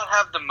 Did he not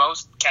have the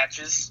most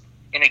catches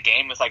in a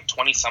game with like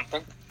 20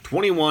 something?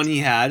 21 he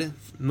had.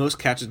 Most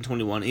catches in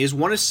 21. He is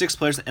one of 6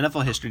 players in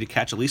NFL history to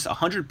catch at least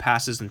 100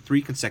 passes in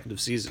 3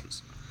 consecutive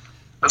seasons.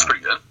 That's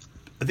pretty good.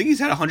 I think he's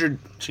had 100.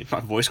 Geez,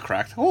 my voice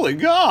cracked. Holy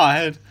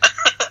God!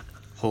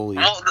 Holy.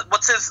 Well,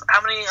 what's his?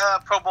 How many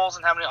Pro Bowls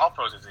and how many All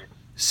Pros is he?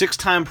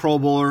 6-time Pro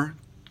Bowler,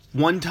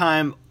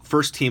 1-time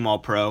first team All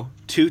Pro,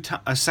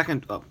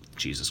 2-time Oh,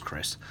 Jesus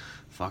Christ,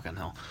 fucking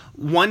hell!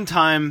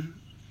 1-time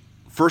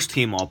first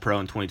team All Pro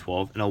in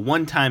 2012 and a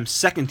 1-time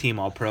second team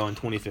All Pro in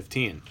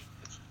 2015.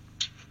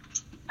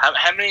 How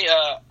many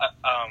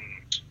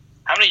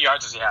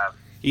yards does he have?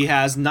 He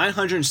has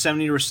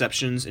 970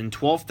 receptions and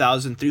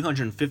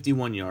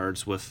 12,351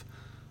 yards with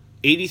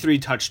 83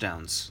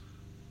 touchdowns.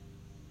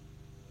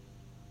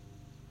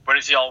 Where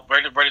does he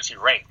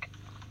rank?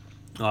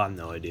 Oh, I have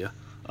no idea.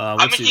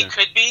 He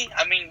could be.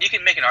 I mean, you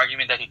can make an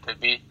argument that he could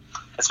be,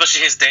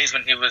 especially his days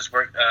when he was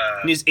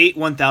He has 8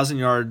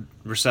 1,000-yard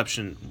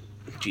reception.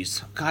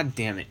 Jeez, God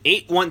damn it!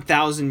 8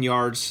 1,000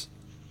 yards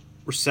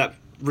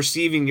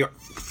receiving yard.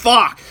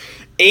 Fuck!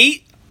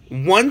 8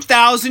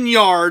 1,000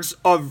 yards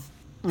of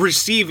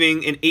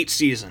receiving in 8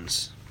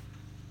 seasons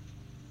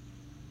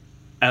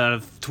out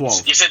of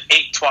 12. You said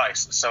 8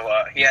 twice,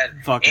 so he had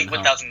 8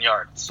 1,000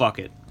 yards. Fuck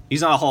it.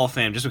 He's not a Hall of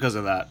Fame just because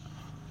of that.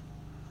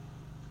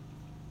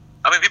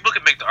 I mean, people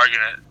can make the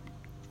argument,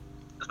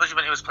 especially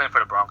when he was playing for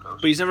the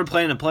Broncos. But he's never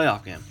played in a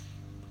playoff game.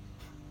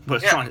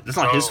 But that's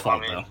not his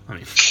fault, though. I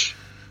mean,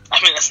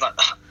 that's not.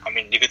 I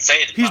mean, you could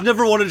say it. He's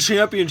never won a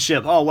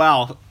championship. Oh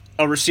wow,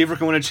 a receiver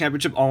can win a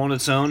championship all on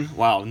its own.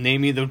 Wow,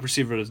 name me the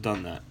receiver that's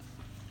done that.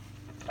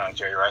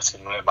 Jerry Rice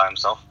can win it by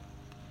himself.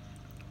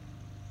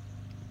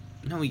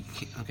 No, he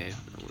can't. Okay,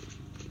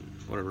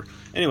 whatever.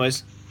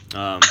 Anyways,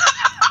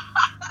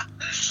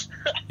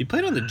 he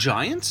played on the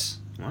Giants.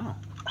 Wow.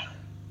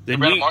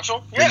 Brandon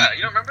Marshall? Yeah,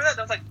 you don't remember that?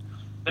 That was like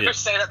they were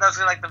saying that was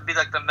gonna be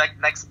like the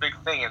next big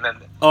thing, and then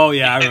oh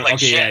yeah, I remember.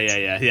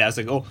 Okay, yeah. It's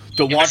like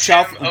watch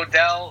out for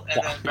Odell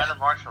and then Brandon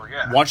Marshall.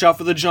 Yeah. Watch out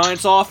for the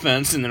Giants'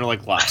 offense, and they're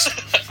like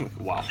last.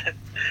 Wow.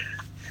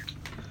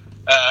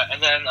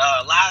 And then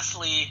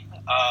lastly,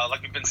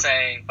 like we've been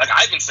saying, like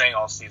I've been saying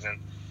all season,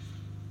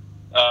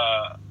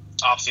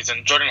 off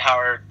season, Jordan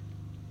Howard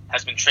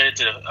has been traded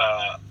to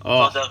the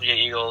Philadelphia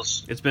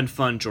Eagles. It's been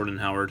fun, Jordan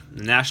Howard.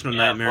 The national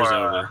nightmare is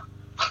over.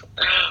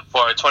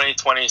 For a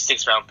 2020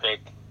 6th-round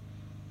pick.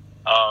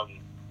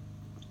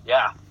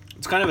 Yeah.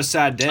 It's kind of a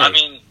sad day. I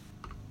mean,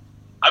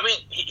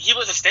 he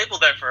was a staple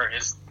there for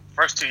his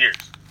first 2 years.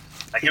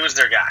 Like, he was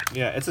their guy.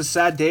 Yeah, it's a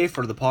sad day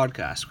for the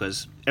podcast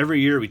because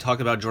every year we talk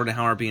about Jordan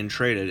Howard being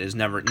traded. It's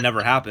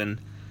never happened.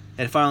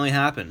 It finally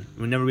happened.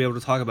 We'll never be able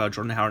to talk about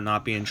Jordan Howard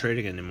not being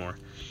traded anymore.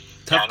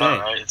 Tough day.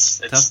 Right? It's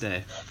tough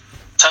day.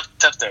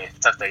 Tough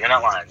day. You're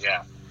not lying,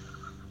 yeah.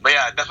 But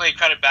yeah, definitely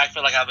credit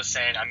backfield like I was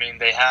saying. I mean,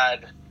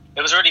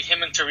 it was already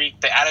him and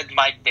Tariq. They added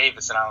Mike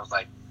Davis, and I was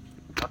like,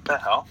 what the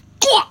hell?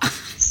 What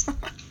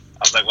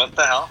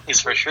the hell? He's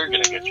for sure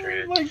going to get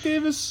traded. Mike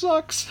Davis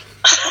sucks.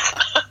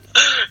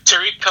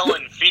 Tariq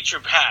Cohen, feature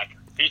back.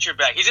 He's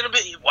going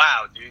to be,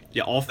 wow, dude.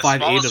 Yeah, all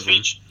 5'8" of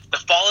them. The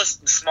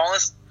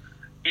smallest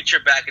future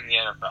back in the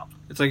NFL.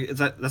 That's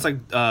like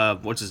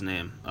what's his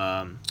name?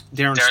 Darren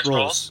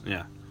Sproles.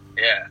 Yeah.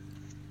 Yeah.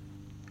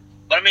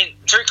 But I mean,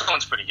 Terry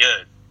Cohen's pretty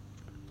good.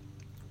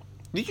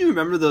 Did you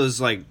remember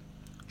those like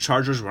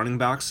Chargers running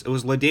backs? It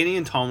was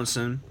LaDainian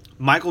Tomlinson,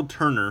 Michael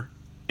Turner,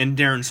 and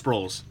Darren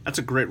Sproles. That's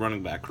a great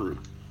running back crew.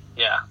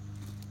 Yeah.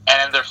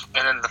 And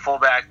then the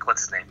fullback,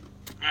 what's his name?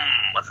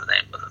 What's his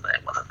name?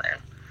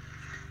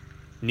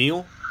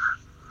 Neil?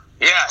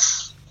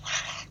 Yes.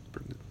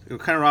 It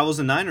kind of rivals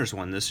the Niners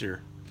one this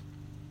year.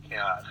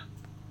 God.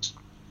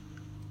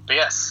 But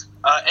yes.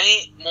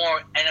 Any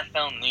more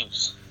NFL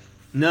news?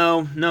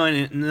 No more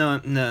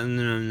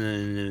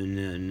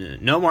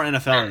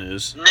NFL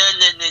news. No.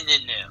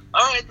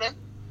 All right, then.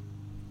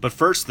 But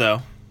first,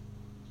 though,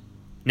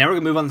 now we're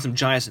going to move on to some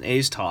Giants and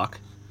A's talk.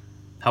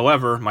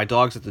 However, my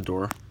dog's at the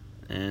door,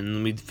 and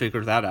let me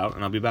figure that out,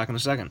 and I'll be back in a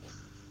second.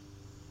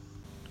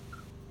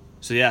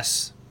 So,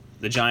 yes,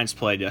 the Giants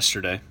played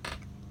yesterday.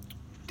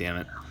 Damn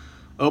it.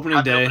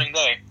 Opening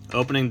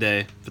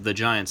day for the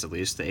Giants, at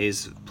least. The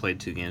A's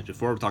played 2 games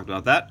before. We talked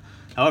about that.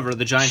 However,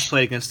 the Giants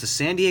played against the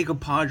San Diego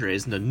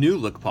Padres, and the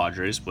new-look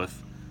Padres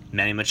with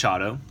Manny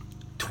Machado,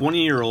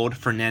 20-year-old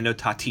Fernando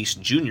Tatis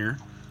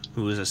Jr.,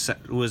 who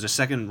was a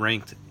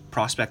second-ranked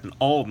prospect in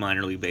all of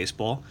minor league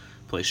baseball,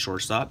 plays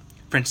shortstop.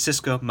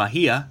 Francisco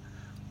Mejia,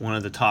 one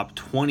of the top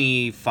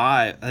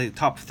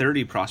top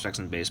 30 prospects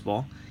in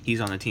baseball.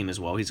 He's on the team as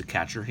well. He's a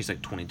catcher. He's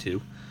like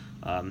 22.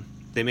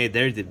 They made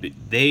their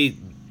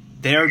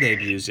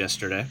debuts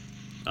yesterday.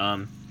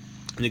 In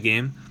the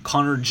game,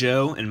 Connor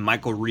Joe and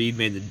Michael Reed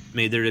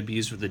made their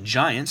debuts for the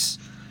Giants.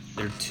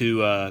 They're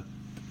 2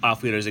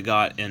 outfielders they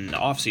got in the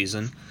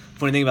offseason.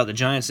 Funny thing about the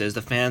Giants is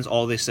the fans,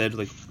 all they said,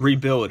 like,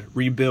 rebuild.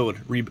 We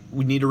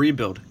need a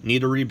rebuild.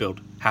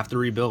 Have to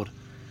rebuild.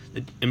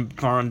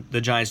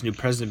 The Giants' new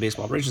president of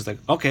baseball operations is like,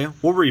 okay,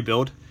 we'll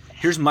rebuild.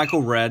 Here's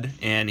Michael Redd,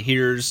 and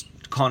here's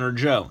Connor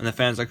Joe. And the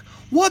fans like,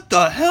 what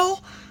the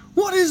hell?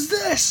 What is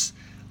this?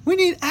 We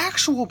need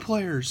actual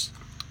players.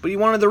 But he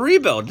wanted the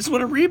rebuild. This is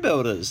what a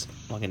rebuild is.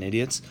 Fucking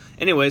idiots.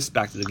 Anyways,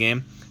 back to the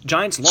game.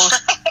 Giants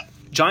lost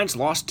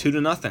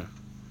 2-0.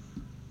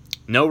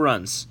 No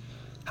runs.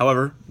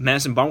 However,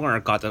 Madison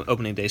Bumgarner got the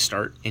opening day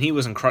start, and he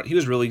was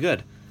really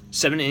good.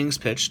 7 innings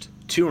pitched,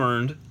 2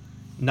 earned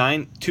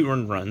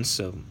runs,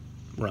 so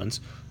runs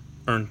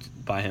earned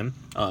by him.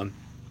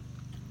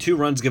 2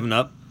 runs given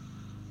up,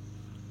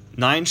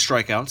 9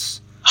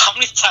 strikeouts. How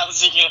many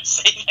times are you going to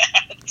say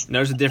that?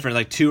 There's a difference,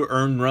 like 2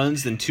 earned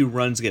runs than 2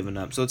 runs given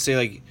up. So let's say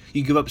like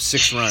you give up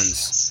 6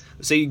 runs.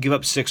 Let's say you give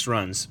up 6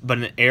 runs, but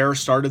an error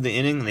started the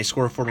inning and they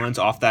score 4 runs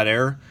off that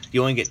error.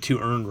 You only get 2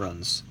 earned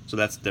runs. So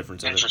that's the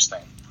difference. Interesting.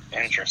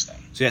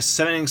 So yes,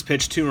 7 innings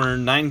pitched, 2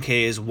 earned, 9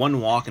 Ks,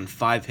 1 walk, and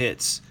 5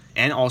 hits.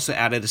 And also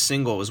added a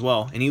single as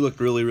well. And he looked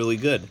really, really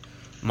good.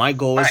 My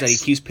goal is that he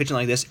keeps pitching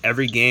like this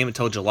every game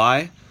until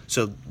July.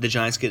 So the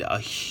Giants get a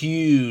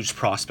huge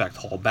prospect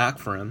haul back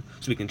for him,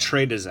 so we can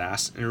trade his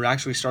ass and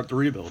actually start the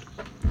rebuild.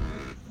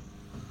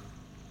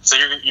 So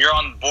you're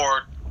on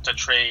board to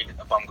trade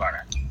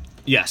Bumgarner?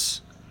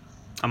 Yes,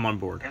 I'm on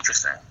board.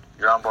 Interesting.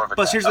 You're on board with that.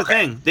 Plus, here's the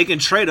thing: they can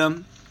trade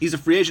him. He's a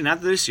free agent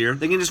after this year.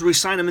 They can just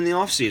re-sign him in the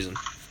offseason.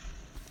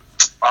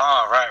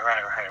 Oh, right.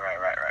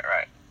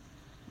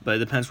 But it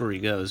depends where he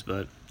goes.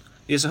 But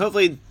yeah, so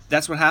hopefully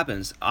that's what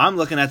happens. I'm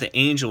looking at the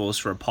Angels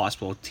for a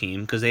possible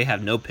team because they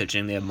have no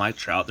pitching. They have Mike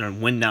Trout. They're in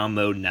win-now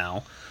mode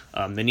now.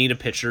 They need a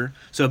pitcher.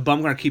 So if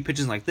Bumgarner keep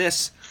pitching like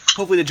this,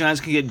 hopefully the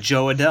Giants can get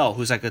Joe Adell,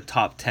 who's like a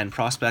top 10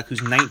 prospect,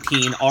 who's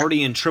 19,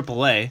 already in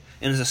AAA,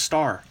 and is a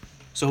star.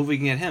 So hopefully we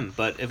can get him.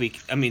 But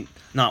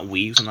not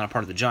we, because I'm not a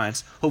part of the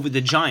Giants. Hopefully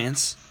the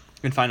Giants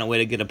can find a way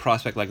to get a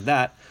prospect like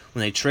that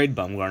when they trade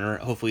Bumgarner,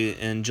 hopefully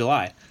in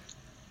July.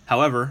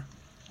 However,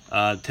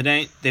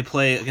 today they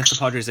play against the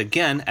Padres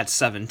again at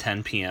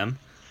 7:10 p.m.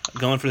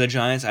 Going for the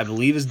Giants, I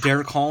believe, is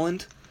Derek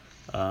Holland.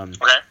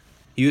 Okay.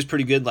 He was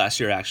pretty good last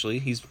year, actually.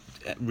 He's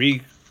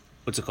refound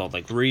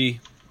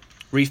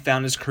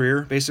his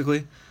career,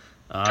 basically.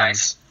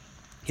 Nice.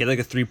 He had like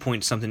a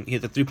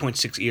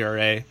 3.6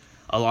 ERA,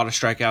 a lot of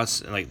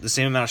strikeouts, and like the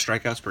same amount of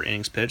strikeouts per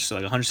innings pitched. So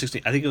like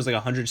 160. I think it was like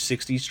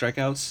 160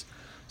 strikeouts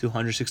to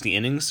 160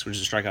 innings, which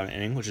is a strikeout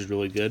inning, which is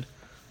really good.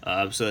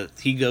 So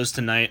he goes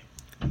tonight.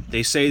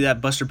 They say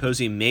that Buster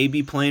Posey may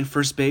be playing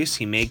first base.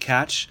 He may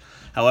catch.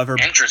 However,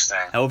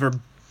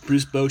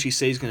 Bruce Bochy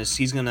says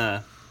he's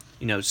gonna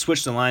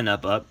switch the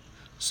lineup up.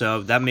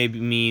 So that may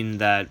mean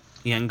that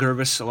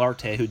Yangervis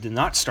Solarte, who did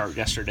not start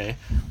yesterday,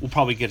 will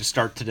probably get a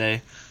start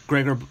today.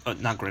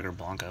 Not Gregor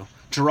Blanco.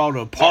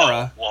 Geraldo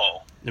Parra.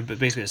 Whoa. They're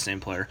basically the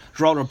same player.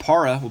 Geraldo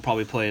Parra will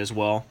probably play as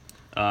well.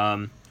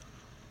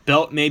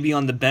 Belt may be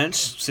on the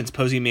bench since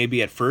Posey may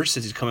be at first,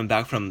 since he's coming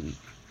back from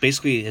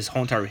basically his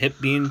whole entire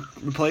hip being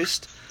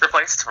replaced.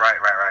 Right.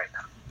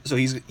 So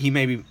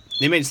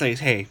they may say,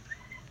 hey,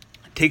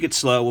 take it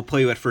slow. We'll play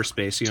you at first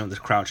base. So you don't have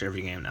to crouch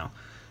every game now.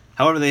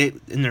 However,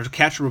 their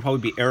catcher will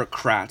probably be Eric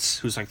Kratz,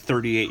 who's like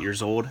 38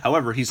 years old.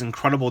 However, he's an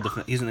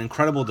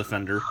incredible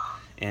defender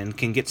and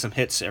can get some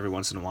hits every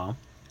once in a while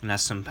and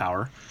has some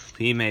power. So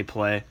he may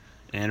play.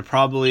 And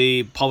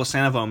probably Pablo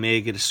Sandoval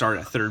may get a start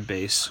at third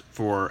base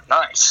for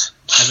Nice.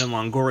 Evan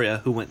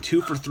Longoria, who went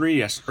 2 for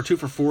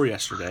 4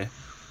 yesterday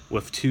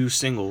with 2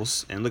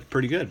 singles and looked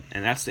pretty good.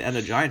 And that's the end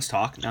of Giants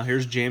talk. Now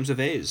here's James of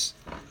A's.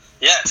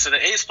 Yeah, so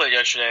the A's played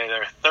yesterday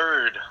their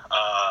third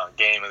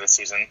game of the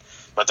season,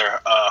 but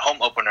their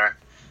home opener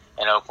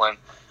in Oakland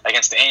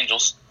against the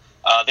Angels.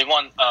 They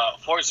won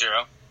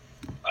 4-0.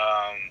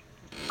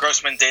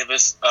 Grossman,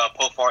 Davis,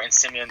 Profar, and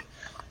Simeon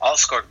all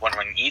scored 1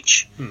 run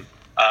each.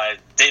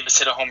 Davis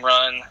hit a home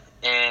run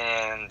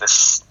in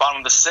the bottom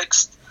of the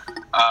 6th.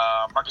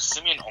 Marcus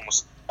Simeon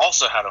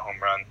also had a home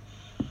run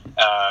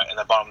in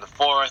the bottom of the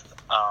 4th.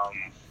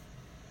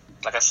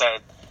 Like I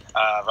said,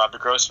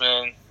 Robert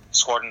Grossman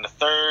scored in the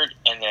 3rd,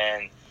 and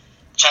then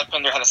Chad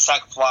Pinder had a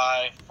sac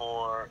fly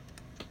for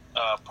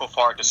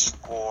Profar to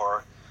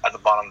score at the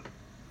bottom of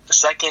the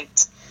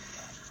 2nd.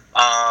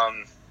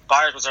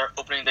 Byers was our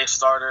opening day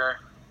starter.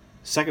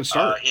 Second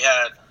start. He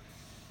had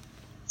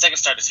second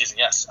start of the season,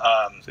 yes.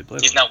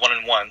 He's now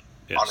 1-1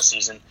 on the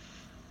season.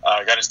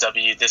 Got his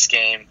W this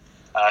game.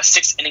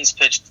 6 innings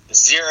pitched,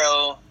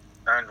 0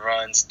 earned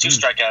runs, 2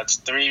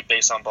 strikeouts, 3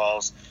 base on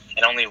balls,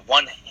 and only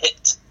 1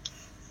 hit.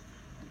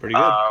 Pretty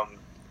good.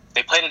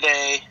 They play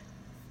today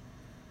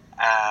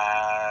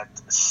at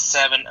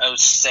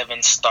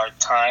 7:07 start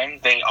time.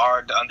 They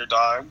are the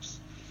underdogs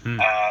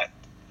at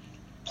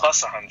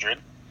plus 100.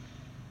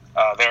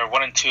 They're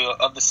 1-2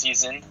 of the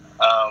season.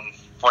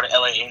 For the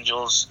LA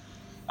Angels,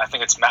 I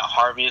think it's Matt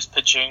Harvey is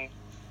pitching.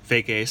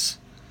 Fake ace.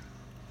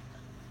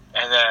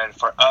 And then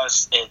for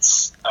us,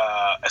 it's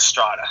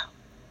Estrada.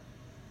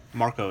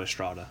 Marco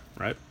Estrada,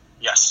 right?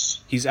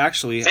 Yes. He's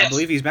actually, Yes. I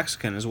believe he's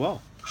Mexican as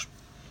well.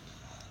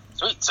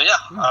 Sweet. So, yeah,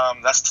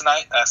 that's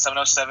tonight,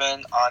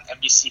 7:07 on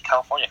NBC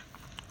California.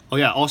 Oh,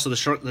 yeah, also the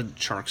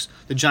Sharks.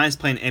 The Giants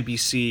playing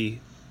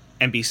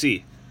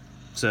NBC.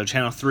 So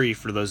Channel 3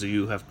 for those of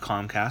you who have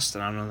Comcast,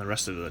 and I don't know the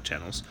rest of the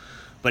channels.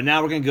 But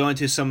now we're going to go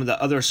into some of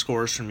the other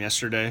scores from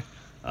yesterday.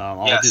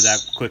 I'll do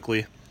that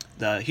quickly.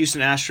 The Houston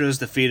Astros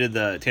defeated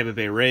the Tampa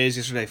Bay Rays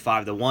yesterday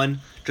 5-1.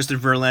 Justin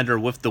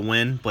Verlander with the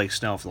win. Blake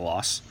Snell with the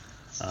loss.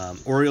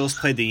 Orioles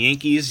played the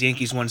Yankees.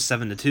 Yankees won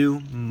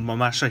 7-2.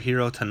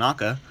 Masahiro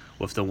Tanaka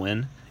with the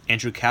win.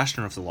 Andrew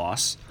Cashner with the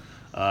loss.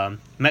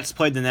 Mets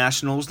played the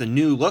Nationals. The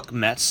new look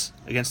Mets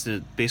against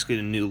basically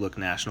the new look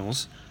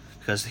Nationals,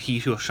 because he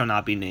who shall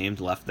not be named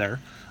left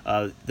there.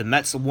 The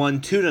Mets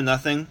won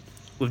 2-0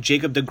 with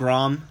Jacob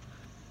deGrom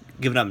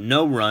giving up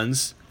no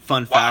runs.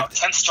 Fun fact.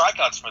 10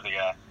 strikeouts for the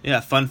guy. Yeah,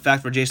 fun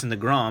fact for Jason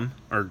deGrom,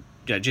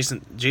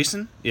 Jason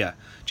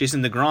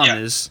deGrom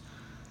is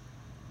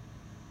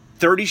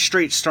 30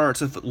 straight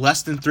starts with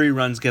less than 3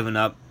 runs given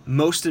up,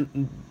 the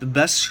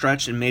best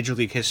stretch in Major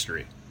League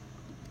history.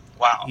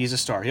 Wow. He's a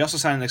star. He also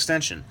signed an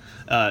extension.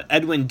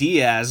 Edwin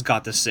Diaz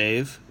got the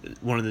save,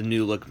 one of the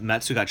new look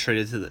Mets who got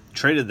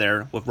traded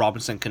there with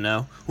Robinson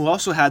Cano, who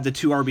also had the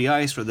 2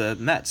 RBIs for the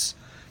Mets.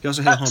 He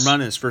also hit a home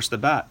run in his first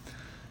at bat.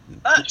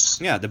 Nice.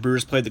 Yeah, the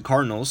Brewers played the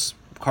Cardinals.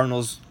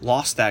 Cardinals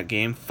lost that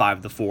game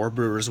 5-4.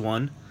 Brewers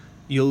won.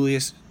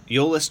 Yoelis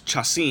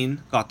Chacin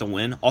got the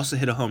win, also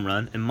hit a home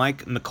run, and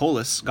Mike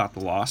McCollis got the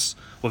loss,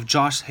 with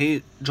Josh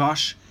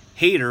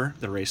Hader,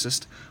 the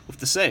racist, with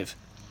the save.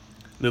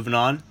 Moving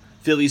on,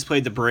 Phillies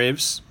played the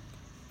Braves.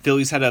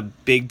 Phillies had a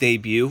big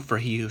debut for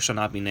he who shall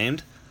not be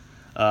named.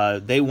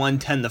 They won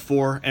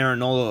 10-4. Aaron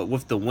Nola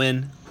with the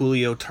win.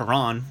 Julio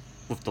Teheran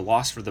with the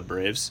loss for the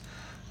Braves.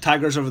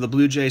 Tigers over the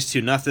Blue Jays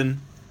 2-0.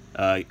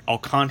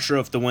 Alcantara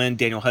with the win.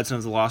 Daniel Hudson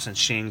with the loss, and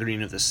Shane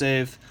Green with the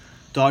save.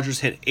 Dodgers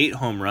hit 8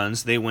 home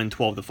runs. They win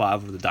 12-5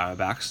 over the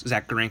Diamondbacks.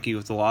 Zach Greinke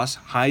with the loss.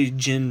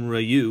 Hyun-Jin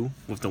Ryu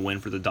with the win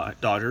for the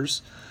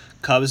Dodgers.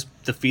 Cubs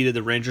defeated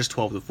the Rangers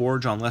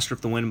 12-4. John Lester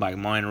with the win by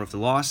minor with the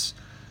loss.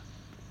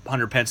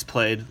 Hunter Pence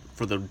played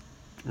for the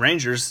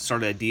Rangers.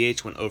 Started at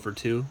DH, went over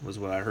 2 was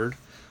what I heard.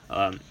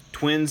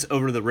 Twins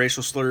over the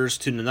Racial Slurs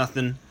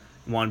 2-0.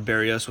 Juan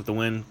Barrios with the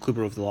win.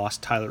 Kluber with the loss.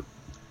 Tyler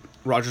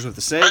Rogers with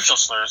the save. Racial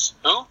slurs.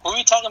 Who are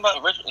you talking about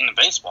in the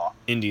baseball?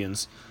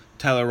 Indians.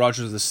 Tyler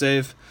Rogers with the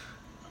save.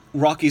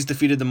 Rockies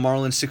defeated the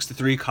Marlins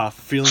 6-3. Kyle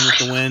Freeland with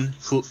the win.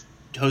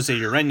 Jose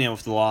Urena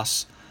with the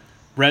loss.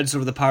 Reds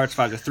over the Pirates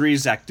 5-3.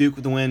 Zach Duke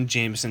with the win.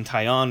 Jameson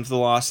Taillon with the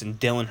loss. And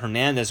Dylan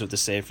Hernandez with the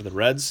save for the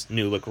Reds.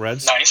 New look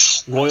Reds.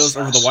 Nice. Royals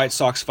over the White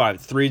Sox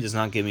 5-3. Does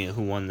not give me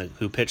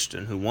who pitched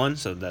and who won,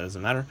 so that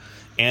doesn't matter.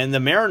 And the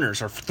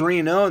Mariners are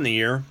 3-0 in the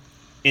year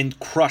and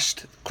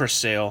crushed Chris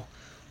Sale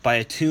by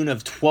a tune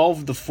of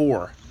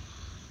 12-4.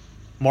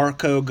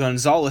 Marco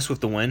Gonzalez with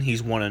the win.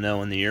 He's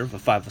 1-0 in the year with a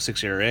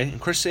 5.06 ERA. And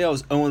Chris Sale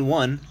is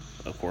 0-1,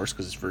 of course,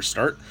 because it's his first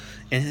start.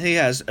 And he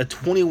has a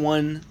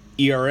 21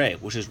 ERA,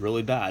 which is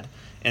really bad.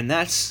 And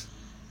that's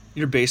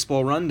your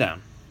baseball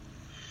rundown.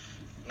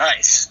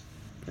 Nice.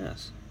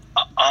 Yes.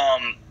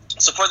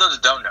 So for those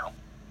that don't know,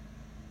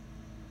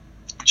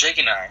 Jake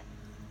and I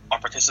are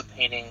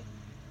participating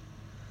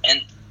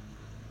in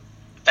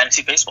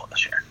fantasy baseball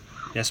this year.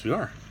 Yes, we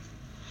are.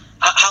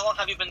 How long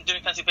have you been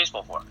doing fantasy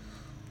baseball for?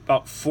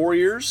 About 4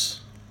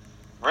 years.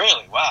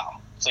 Really?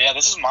 Wow. So yeah,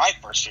 this is my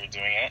first year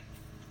doing it.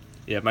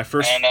 Yeah, my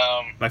first And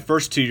my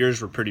first 2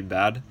 years were pretty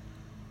bad.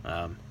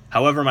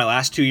 However, my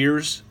last 2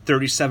 years,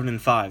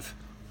 37-5.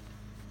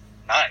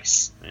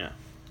 nice. Yeah.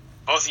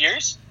 Both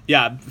years?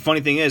 Yeah,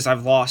 funny thing is, I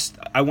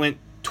went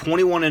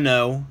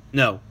 21-0.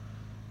 No.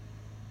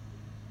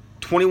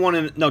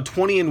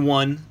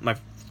 20-1 my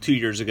 2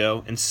 years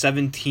ago, and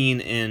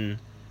 17-5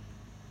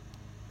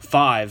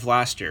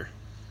 last year.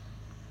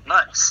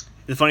 Nice.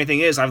 The funny thing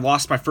is, I've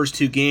lost my first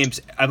 2 games.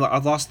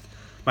 I've lost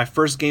my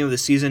first game of the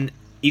season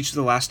each of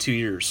the last 2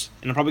 years,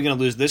 and I'm probably going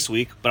to lose this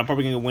week, but I'm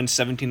probably going to win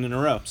 17 in a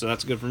row, so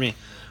that's good for me.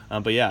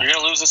 But yeah, You're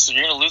gonna lose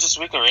this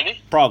week already?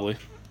 probably.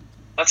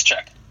 Let's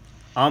check.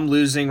 I'm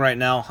losing right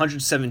now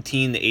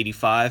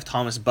 117-85.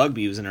 Thomas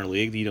Bugby was in our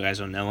league. You guys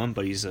don't know him,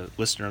 but he's a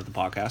listener of the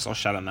podcast. I'll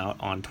shout him out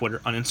on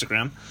Twitter, on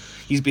Instagram.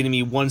 He's beating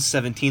me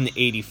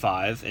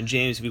 117-85. And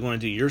James, if you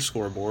want to do your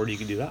scoreboard, you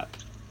can do that.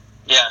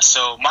 Yeah,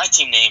 so my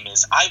team name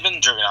is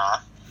Ivan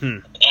Dragunov,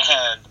 and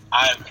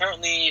I'm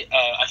currently,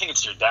 I think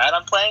it's your dad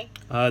I'm playing?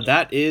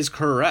 That is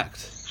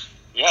correct.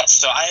 Yes,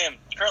 so I am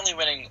currently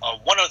winning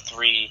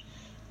 103-61.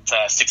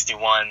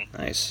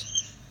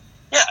 Nice.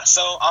 Yeah,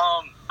 so,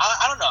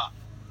 I don't know.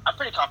 I'm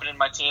pretty confident in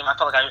my team. I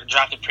feel like I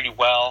drafted pretty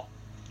well.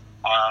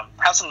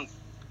 Have some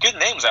good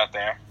names out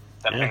there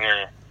that I think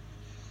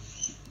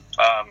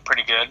are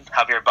pretty good.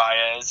 Javier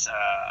Baez,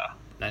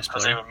 Nice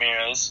Jose player.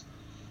 Ramirez,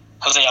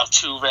 Jose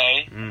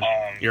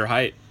Altuve. Your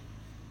height.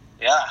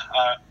 Yeah,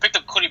 picked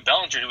up Cody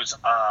Bellinger, who was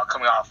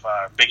coming off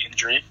a big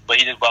injury, but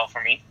he did well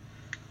for me.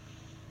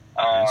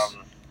 Nice.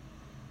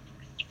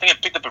 I think I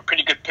picked up a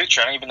pretty good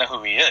pitcher. I don't even know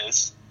who he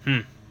is.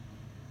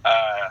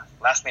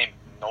 Last name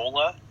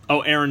Nola.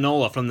 Oh, Aaron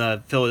Nola from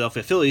the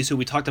Philadelphia Phillies, who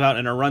we talked about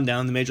in our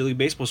rundown the Major League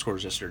Baseball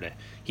scores yesterday.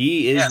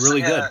 He is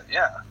really good.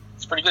 Yeah,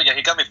 it's pretty good. Yeah,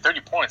 he got me 30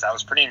 points. I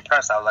was pretty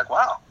impressed. I was like,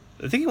 wow.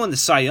 I think he won the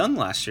Cy Young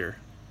last year.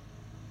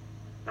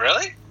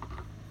 Really?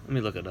 Let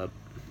me look it up.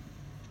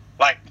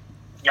 Like,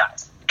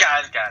 guys.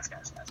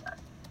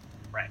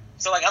 Right.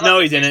 So, like, I'm No, not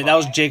a he didn't. baseball That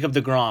was guy. Jacob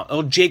deGrom.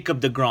 Oh,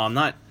 Jacob deGrom,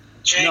 not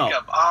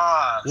Jacob.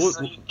 What-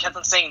 So you kept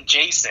on saying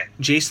Jason.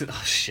 Jason.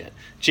 Oh, shit.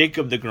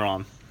 Jacob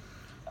deGrom.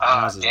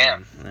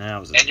 Damn. That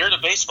was And you're the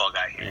baseball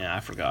guy here. Yeah,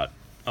 I forgot.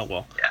 Oh,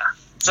 well. Yeah.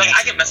 So That's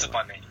I can mess up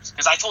on names.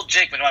 Because I told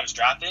Jake when I was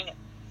drafting,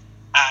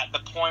 at the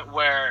point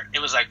where it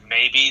was like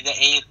maybe the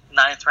 8th,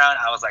 9th round,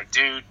 I was like,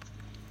 dude,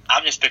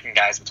 I'm just picking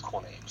guys with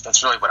cool names.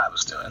 That's really what I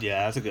was doing.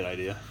 Yeah, that's a good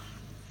idea.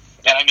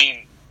 And I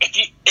mean, if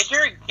you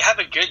have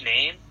a good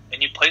name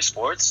and you play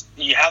sports,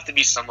 you have to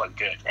be somewhat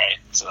good, right?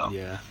 So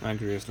Yeah, I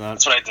agree with that.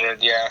 that's what I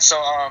did. Yeah. So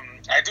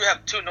I do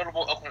have 2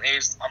 notable Oakland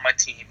A's on my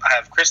team. I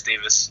have Chris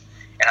Davis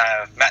and I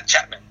have Matt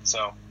Chapman.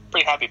 So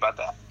pretty happy about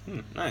that.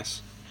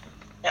 Nice.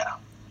 Yeah.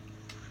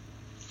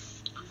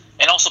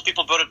 And also,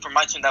 people voted for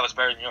my team that was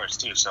better than yours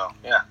too. So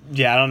yeah.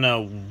 Yeah, I don't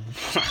know.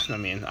 I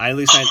mean, at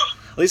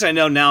least I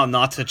know now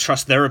not to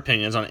trust their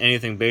opinions on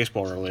anything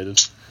baseball related.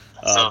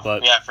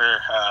 But yeah, for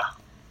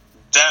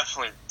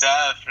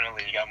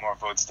definitely you got more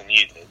votes than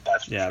you did.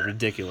 That's for yeah, sure.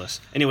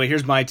 ridiculous. Anyway,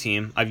 here's my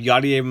team. I've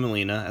Yadier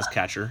Molina as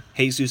catcher,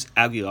 Jesus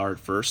Aguilar at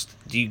first,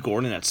 D.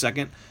 Gordon at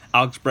second,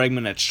 Alex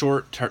Bregman at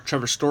short,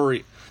 Trevor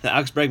Story. Now,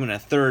 Alex Bregman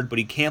at third, but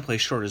he can play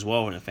short as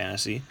well in a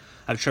fantasy.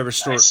 I have Trevor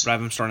Story, Nice. but I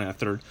have him starting at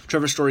third.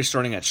 Trevor Story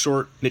starting at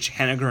short, Mitch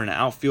Haniger in the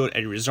outfield,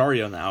 Eddie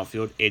Rosario in the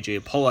outfield,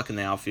 AJ Pollock in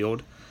the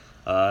outfield.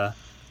 Then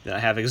I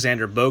have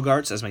Alexander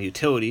Bogarts as my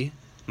utility,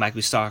 Mike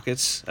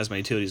Moustakas as my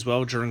utility as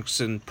well,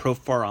 Jurickson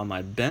Profar on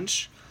my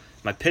bench.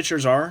 My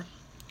pitchers are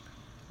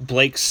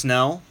Blake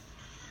Snell,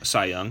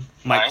 Cy Young,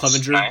 Mike Nice,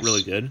 Clevenger, nice.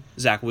 really good,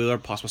 Zach Wheeler,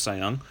 possible Cy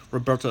Young,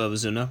 Roberto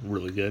Ozuna,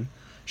 really good,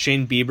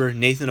 Shane Bieber,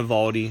 Nathan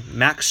Eovaldi,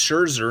 Max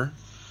Scherzer,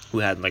 who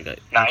had like a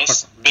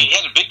Nice. He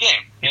had a big game.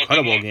 He had a big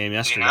incredible game Did he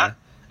yesterday. not?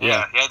 Yeah.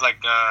 Yeah, he had like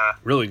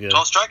Really good.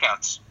 12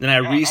 strikeouts. Then I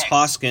have Yeah, Reese nice.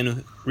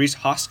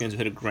 Hoskins who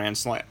hit a grand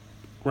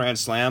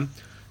slam.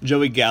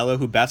 Joey Gallo,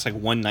 who bats like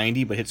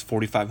 190 but hits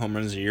 45 home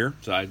runs a year.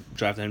 So I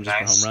drafted him just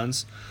Nice. for home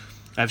runs.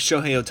 I have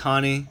Shohei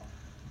Ohtani,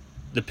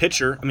 the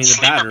pitcher. I mean, the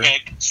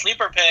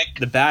Sleeper pick.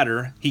 The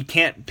batter. He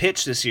can't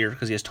pitch this year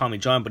because he has Tommy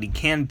John, but he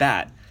can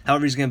bat.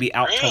 However, he's going to be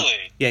out. Really?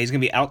 He's going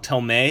to be out till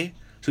May.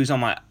 So he's on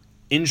my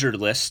injured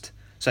list.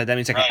 So that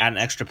means I can Right. add an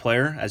extra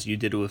player, as you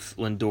did with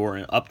Lindor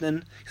and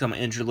Upton. He's on my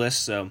injured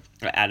list, so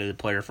I added a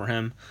player for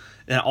him.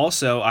 And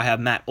also, I have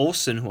Matt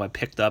Olson, who I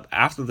picked up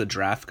after the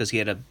draft because he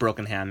had a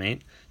broken hamate.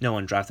 No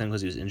one drafted him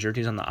because he was injured.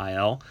 He's on the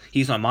IL.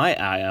 He's on my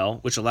IL,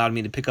 which allowed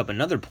me to pick up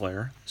another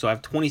player. So I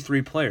have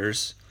 23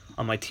 players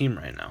on my team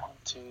right now.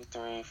 2,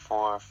 3,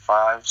 4,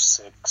 5,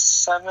 6,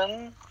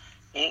 7,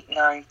 8,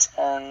 9,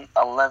 10,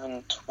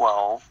 11,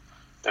 12,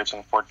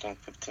 13, 14,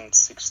 15,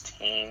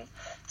 16,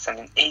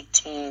 17,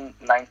 18,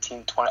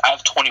 19, 20. I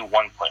have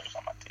 21 players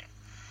on my team.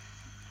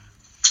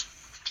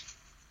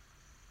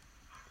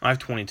 I have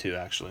 22,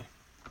 actually.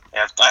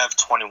 Yeah, I have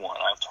 21.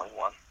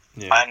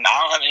 Yeah. And I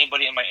don't have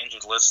anybody in my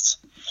injured list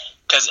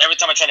because every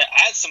time I try to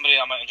add somebody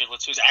on my injured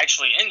list who's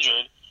actually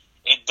injured,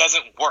 it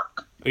doesn't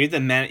work. You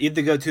have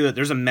to go to it.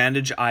 There's a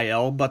Manage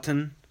IL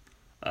button,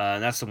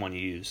 and that's the one you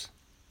use.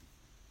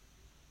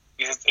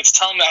 It's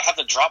telling me I have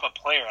to drop a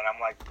player, and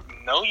I'm like,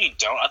 no, you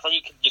don't. I thought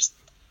you could just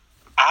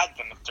add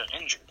them if they're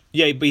injured.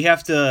 Yeah, but you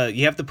have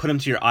to put them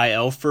to your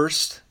IL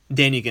first.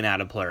 Then you can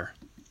add a player.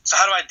 So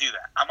how do I do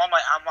that? I'm on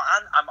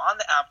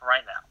the app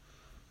right now.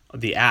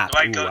 The app. Do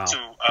I go to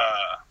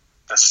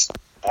the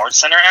Sports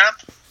Center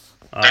app?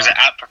 There's an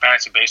app for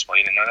fantasy baseball.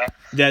 You didn't know that?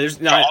 Yeah, there's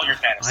for all your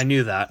fantasy. I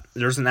knew that.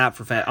 There's an app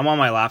for I'm on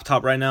my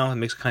laptop right now. It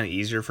makes it kind of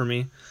easier for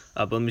me.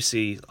 But let me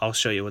see. I'll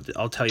show you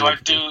I'll tell you.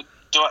 Okay,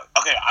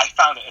 I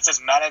found it. It says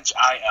Manage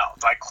IL.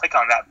 Do I click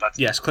on that button?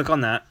 Yes, click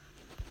on that.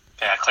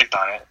 Okay, I clicked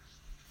on it.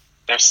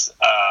 There's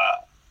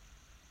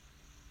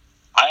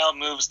IL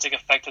moves take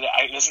effect today.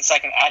 It doesn't say I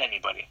can add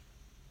anybody.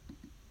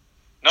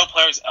 No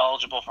players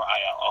eligible for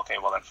IL. Okay,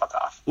 well then fuck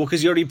off. Well,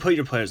 because you already put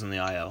your players on the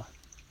IL.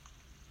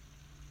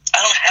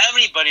 I don't have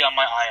anybody on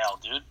my IL,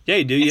 dude. Yeah,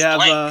 you do.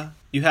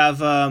 You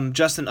have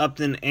Justin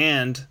Upton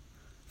and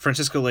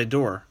Francisco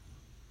Lindor.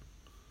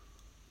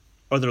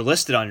 Or they're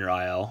listed on your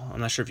IL. I'm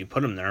not sure if you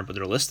put them there, but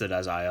they're listed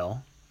as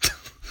IL.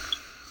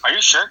 Are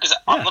you sure? Because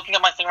I'm looking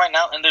at my thing right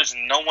now, and there's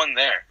no one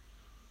there.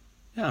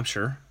 Yeah, I'm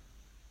sure.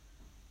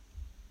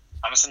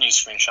 I'm gonna send you a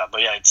screenshot,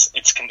 but yeah,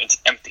 it's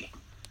empty.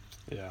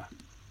 Yeah.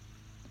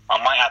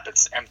 On my app,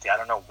 it's empty. I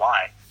don't know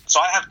why. So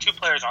I have 2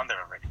 players on there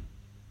already.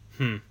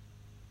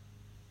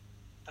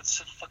 That's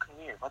so fucking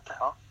weird. What the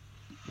hell?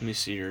 Let me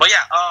see your. But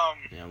yeah,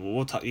 Yeah, well,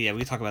 we'll talk. Yeah, we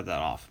can talk about that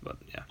off, but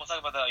yeah. We'll talk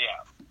about that.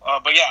 Yeah.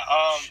 But yeah,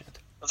 Shit.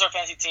 those are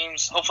fantasy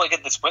teams. Hopefully,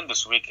 get this win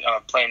this week.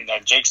 Playing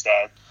Jake's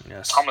dad,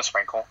 Yes. Thomas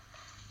Frankel.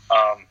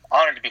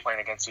 Honored to be playing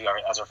against you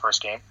as our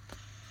first game.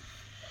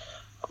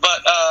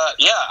 But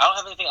yeah, I don't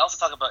have anything else to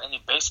talk about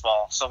any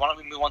baseball. So why don't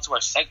we move on to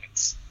our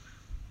segments?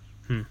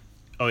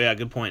 Oh yeah,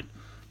 good point.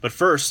 But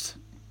first,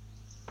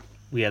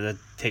 we had to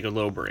take a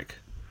little break.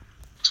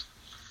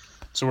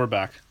 So we're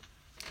back.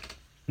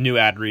 New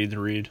ad read.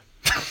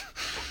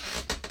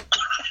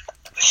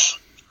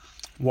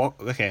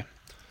 Okay.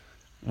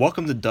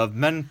 Welcome to Dove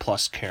Men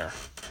Plus Care.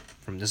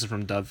 This is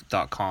from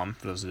Dove.com,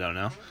 for those who don't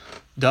know.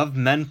 Dove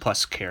Men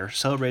Plus Care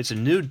celebrates a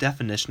new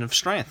definition of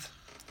strength.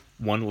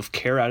 One with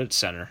care at its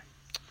center.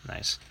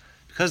 Nice.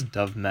 Because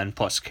Dove Men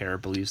Plus Care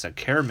believes that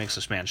care makes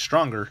a man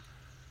stronger.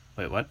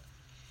 Wait, what?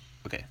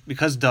 Okay.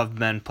 Because Dove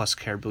Men Plus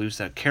Care believes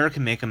that care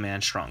can make a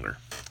man stronger.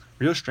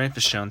 Real strength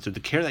is shown through the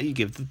care that you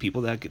give to the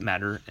people that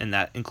matter, and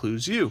that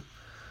includes you.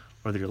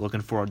 Whether you're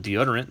looking for a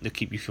deodorant to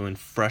keep you feeling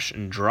fresh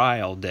and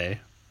dry all day,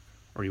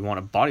 or you want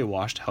a body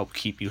wash to help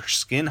keep your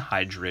skin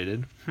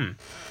hydrated,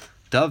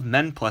 Dove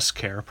Men Plus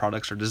Care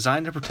products are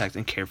designed to protect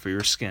and care for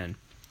your skin.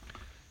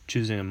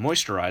 Choosing a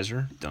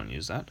moisturizer, don't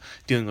use that.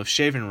 Dealing with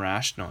shaving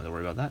rash, don't have to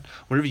worry about that.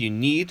 Whatever you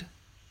need,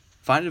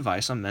 find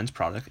advice on men's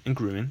product and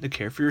grooming to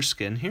care for your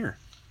skin here.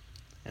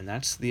 And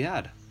that's the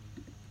ad.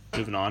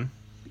 Moving on.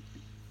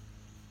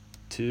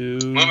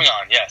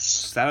 Yes.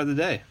 Stat of the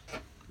day.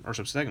 Or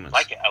some segments. I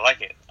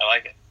like it.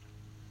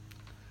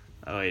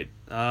 Oh, wait.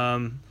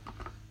 How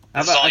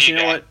about,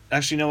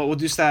 actually, you know what? We'll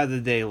do stat of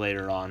the day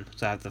later on.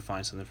 So I have to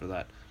find something for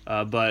that.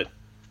 But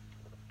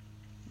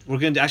we're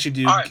going to actually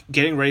do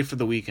getting ready for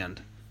the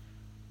weekend.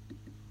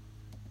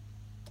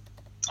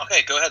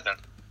 Okay, go ahead then.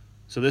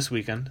 So this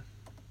weekend,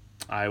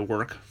 I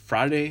work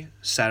Friday,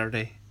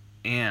 Saturday,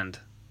 and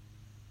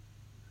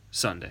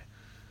Sunday.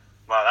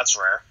 Wow, that's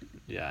rare.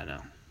 Yeah, I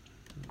know.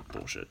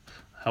 Bullshit.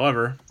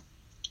 However,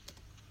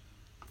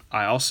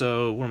 I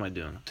also... What am I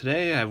doing?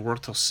 Today, I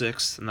work till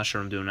 6. I'm not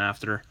sure what I'm doing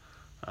after.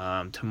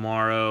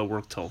 Tomorrow,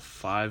 work till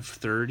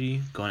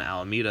 5:30, going to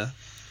Alameda.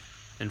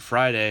 And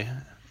Sunday,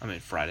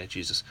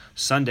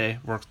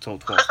 work till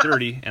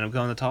 12:30, and I'm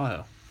going to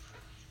Tahoe.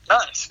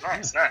 Nice.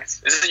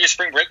 Is it your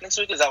spring break next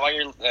week? Is that why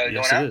you're going out?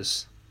 Yes, it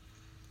is.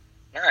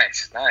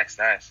 Nice.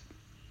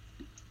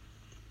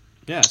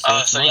 Yeah,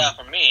 so yeah,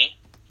 for me,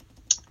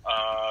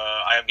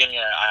 I am getting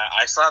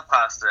I still have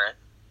class today.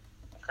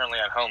 I'm currently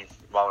at home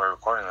while we're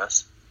recording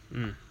this.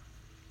 Don't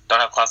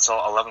have class till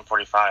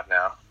 11:45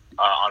 now.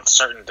 On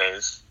certain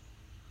days.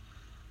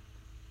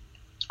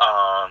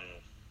 I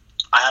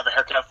have a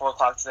haircut at 4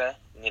 o'clock today.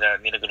 Need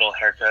a good old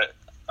haircut.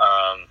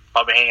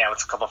 Probably hanging out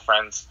with a couple of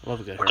friends.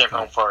 Love a good We're getting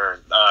home for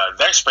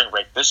their spring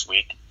break this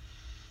week.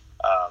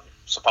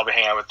 So probably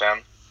hang out with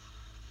them.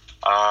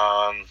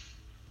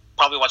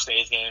 Probably watch the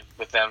A's game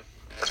with them.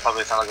 That's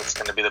probably sounds like it's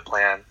going to be the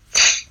plan.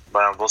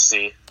 But we'll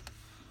see.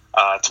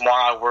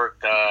 Tomorrow I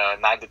work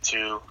 9 to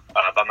 2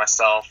 by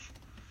myself.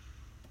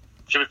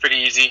 Should be pretty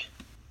easy.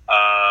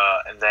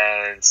 And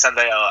then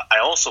Sunday I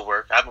also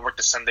work. I haven't worked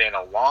a Sunday in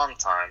a long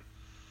time.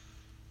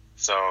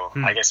 So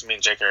I guess me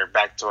and Jake are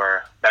back to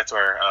our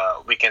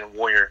weekend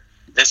warrior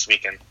this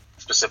weekend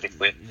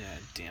specifically. Yeah,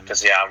 damn it.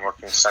 Because I'm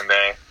working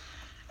Sunday,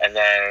 and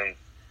then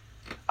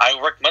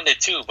I work Monday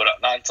too, but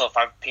not until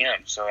 5 p.m.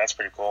 So that's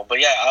pretty cool. But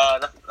yeah,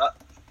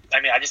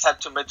 I just had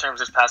 2 midterms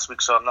this past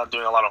week, so I'm not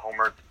doing a lot of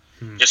homework.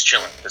 Just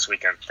chilling this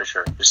weekend for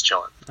sure. Just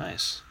chilling.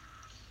 Nice.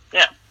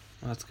 Yeah.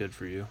 Well, that's good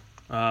for you.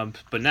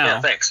 But now.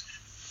 Yeah. Thanks.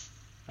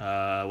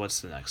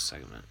 What's the next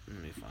segment? Let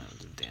me find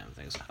the damn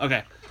things.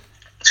 Okay.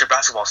 It's your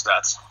basketball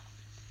stats.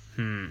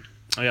 Oh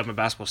yeah, my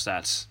basketball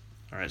stats.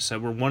 All right, so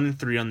we're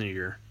 1-3 on the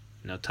year.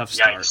 Tough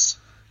start.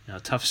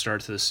 Tough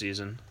start to the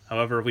season.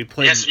 However, we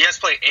played. You guys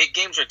play 8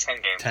 games or 10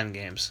 games? 10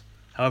 games.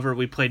 However,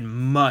 we played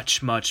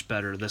much, much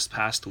better this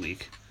past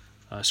week.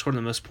 Scored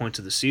the most points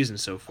of the season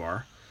so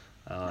far.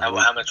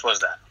 How much was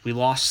that? We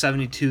lost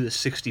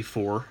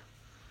 72-64.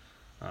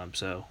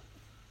 So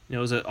it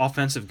was an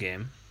offensive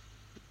game.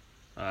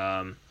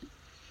 So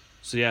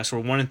we're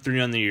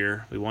 1-3 on the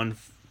year. We're on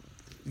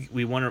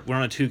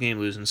a 2-game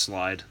losing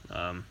slide.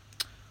 So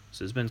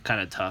it's been kind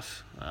of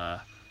tough.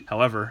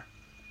 However,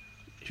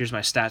 here's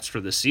my stats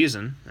for the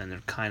season, and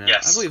they're kind of,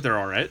 I believe they're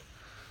all right.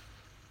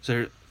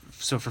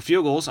 So for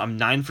field goals, I'm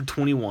 9 for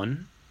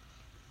 21.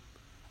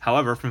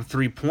 However, from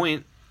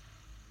 3-point,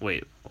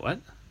 wait, what?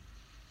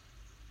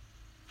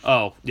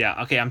 Oh,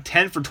 yeah, okay, I'm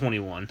 10 for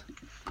 21.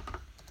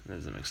 That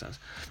doesn't make sense.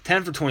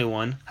 10 for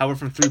 21. However,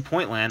 from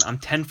 3-point land, I'm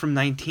 10 from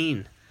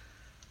 19.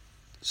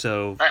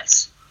 So,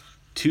 nice.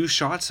 2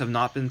 shots have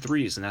not been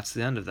threes, and that's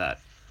the end of that.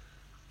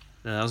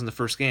 And that was in the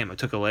first game. I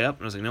took a layup,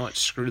 and I was like, you know what,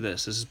 screw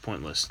this. This is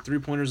pointless.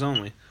 3-pointers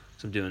only.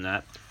 So I'm doing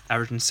that.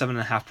 Averaging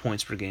 7.5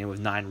 points per game with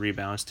 9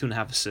 rebounds,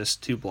 2.5 assists,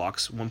 2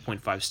 blocks,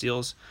 1.5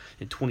 steals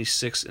in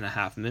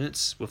 26.5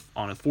 minutes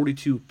on a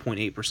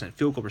 42.8%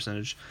 field goal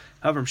percentage.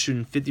 However, I'm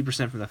shooting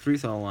 50% from the free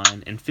throw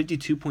line and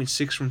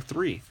 52.6 from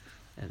 3.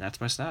 And that's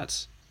my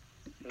stats.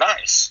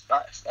 Nice.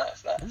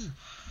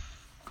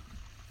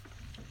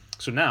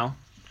 So now,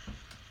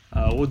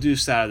 we'll do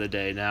stat of the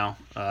day now.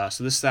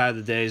 So this stat of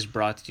the day is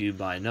brought to you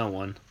by no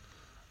one.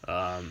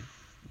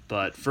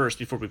 But first,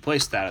 before we play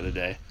stat of the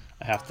day,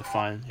 I have to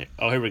find...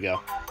 Oh, here we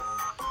go.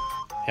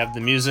 Have the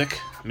music.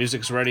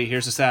 Music's ready.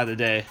 Here's the stat of the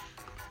day.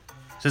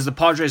 Since the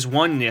Padres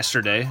won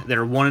yesterday,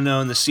 they're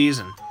 1-0 in the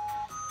season.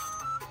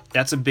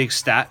 That's a big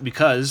stat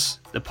because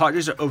the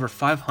Padres are over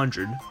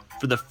 500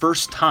 for the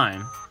first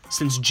time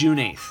since June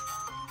 8th,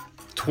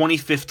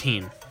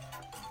 2015.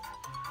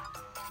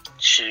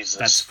 Jesus.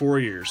 That's 4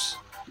 years.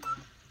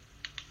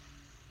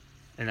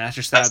 And that's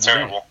your stat of the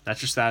terrible. day.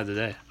 That's your stat of the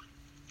day.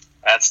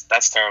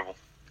 That's terrible.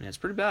 Yeah, it's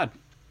pretty bad.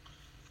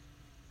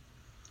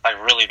 Like,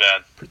 really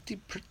bad.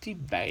 Pretty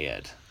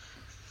bad.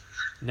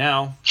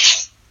 Now,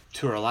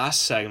 to our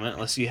last segment,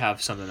 unless you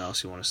have something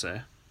else you want to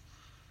say.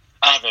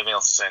 I don't have anything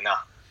else to say now.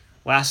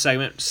 Last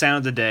segment, sound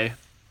of the day.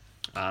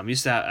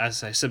 Used to have,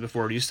 as I said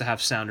before, used to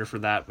have sounder for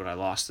that, but I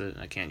lost it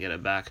and I can't get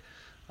it back.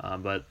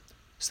 But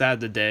stat of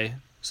the day.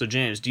 So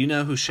James, do you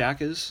know who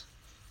Shaq is?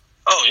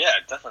 Oh yeah, I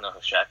definitely know who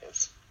Shaq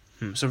is.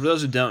 So for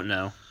those who don't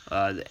know,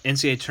 the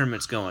NCAA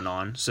tournament's going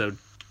on. So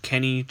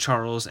Kenny,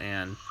 Charles,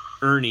 and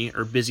Ernie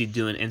are busy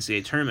doing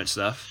NCAA tournament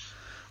stuff.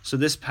 So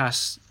this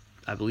past,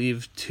 I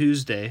believe,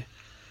 Tuesday,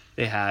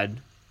 they had,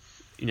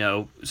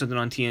 something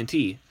on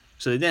TNT.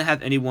 So they didn't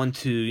have anyone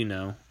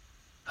to,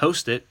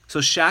 host it. So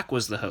Shaq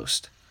was the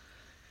host.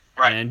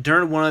 Right. And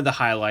during one of the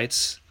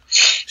highlights,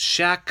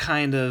 Shaq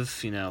kind of,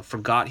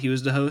 forgot he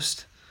was the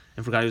host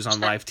and forgot he was on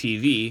live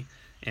TV.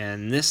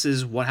 And this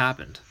is what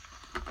happened.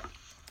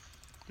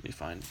 Let me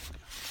find...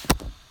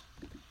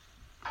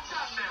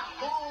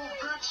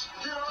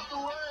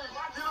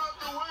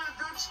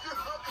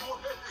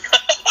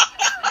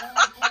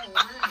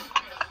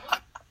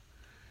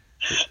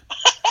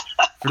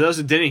 For those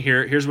that didn't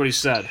hear it, here's what he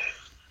said.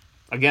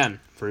 Again,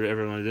 for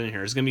everyone who didn't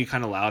hear it. It's going to be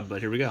kind of loud,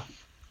 but here we go.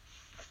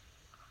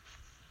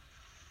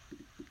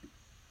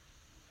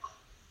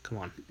 Come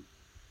on.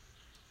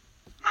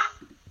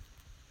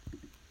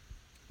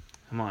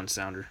 Come on,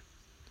 Sounder.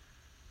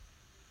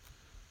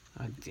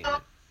 God damn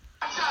it.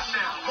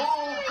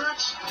 Oh,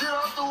 bitch, get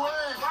out the way!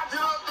 Get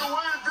out the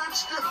way,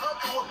 bitch, get out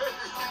the way!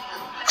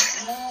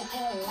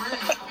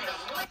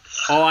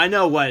 Oh, I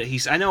know why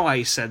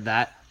he said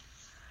that.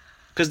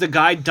 Because the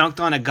guy dunked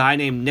on a guy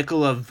named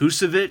Nikola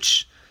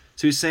Vucevic.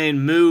 So he's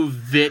saying,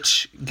 move,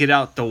 bitch, get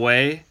out the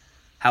way.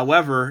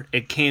 However,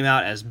 it came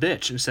out as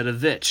bitch instead of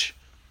Vitch.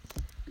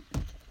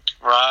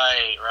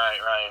 Right.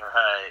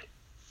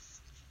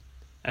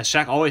 As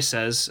Shaq always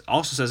says,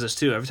 also says this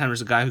too, every time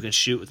there's a guy who can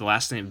shoot with the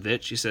last name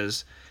Vitch, he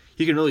says,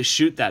 he can really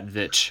shoot that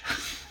Vitch.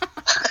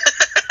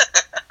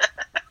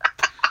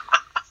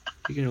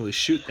 He can really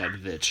shoot that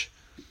Vitch.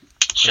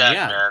 Shaq,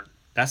 man.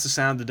 That's the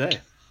sound of the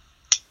day.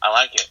 I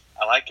like it.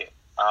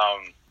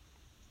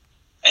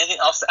 Anything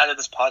else to add to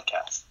this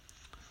podcast?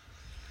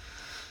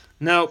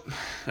 Nope.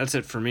 That's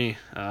it for me.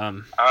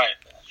 All right.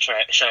 Should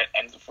I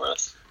end it for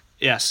us?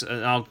 Yes.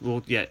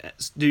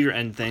 Do your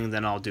end thing,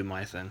 then I'll do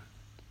my thing.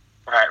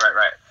 Right.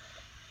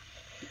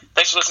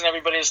 Thanks for listening,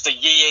 everybody. It's the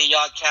Yeah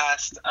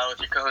Yodcast with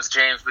your co-host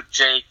James, with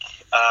Jake.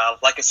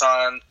 Like us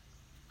on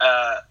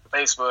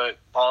Facebook.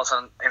 Follow us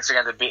on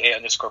Instagram, the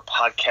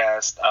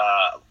BA_podcast.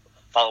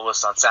 Follow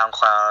us on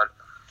SoundCloud.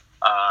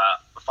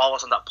 Follow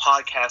us on that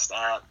podcast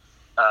app.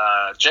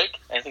 Jake,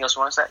 anything else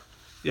you want to say?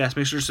 Yes,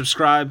 make sure to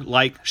subscribe,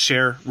 like,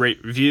 share,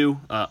 rate,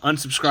 review.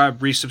 Unsubscribe,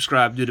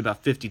 resubscribe, do it about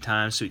 50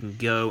 times so we can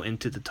go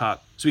into the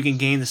top, so we can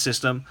gain the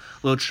system.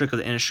 A little trick of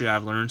the industry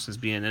I've learned since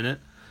being in it.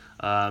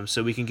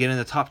 So we can get in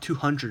the top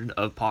 200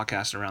 of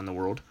podcasts around the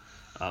world.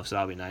 So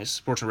that'll be nice.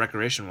 Sports and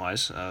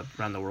recreation-wise,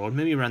 around the world.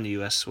 Maybe around the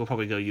U.S. We'll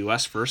probably go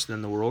U.S. first,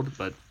 then the world.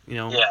 But,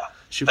 Yeah.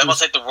 They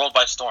must take the world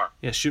by storm.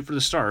 Yeah, shoot for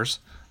the stars.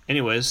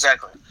 Anyways.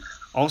 Exactly.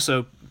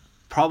 Also,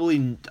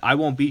 I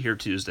won't be here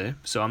Tuesday,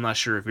 so I'm not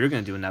sure if you're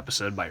going to do an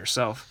episode by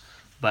yourself,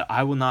 but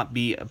I will not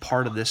be a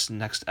part of this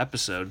next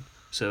episode.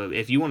 So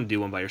if you want to do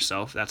one by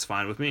yourself, that's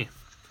fine with me.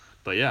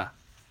 But yeah,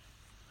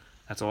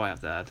 that's all I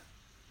have to add.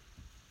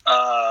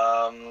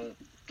 No,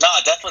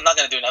 definitely not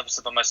going to do an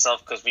episode by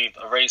myself because we've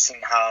already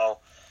seen how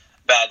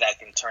bad that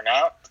can turn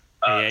out.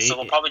 So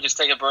we'll probably just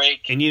take a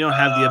break. And you don't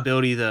have the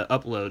ability to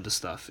upload the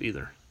stuff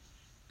either.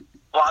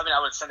 Well, I mean,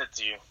 I would send it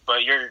to you,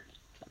 but you're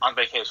on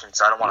vacation,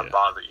 so I don't want to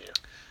bother you.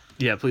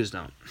 Yeah, please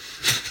don't.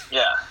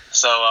 Yeah.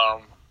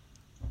 So,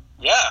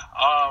 we'll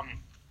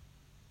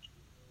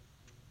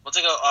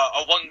take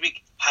a 1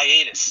 week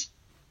hiatus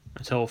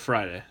Until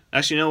Friday.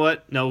 Actually, you know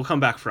what? No, we'll come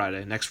back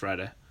Friday. Next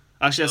Friday.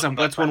 Actually,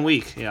 that's 1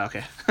 week. Yeah,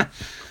 okay.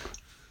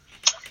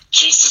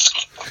 Jesus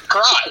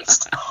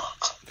Christ.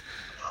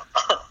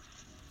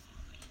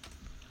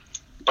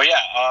 But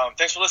yeah,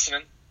 thanks for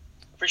listening.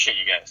 Appreciate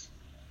you guys.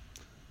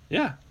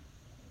 Yeah.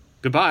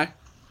 Goodbye.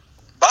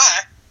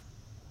 Bye.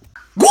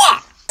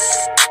 Guap!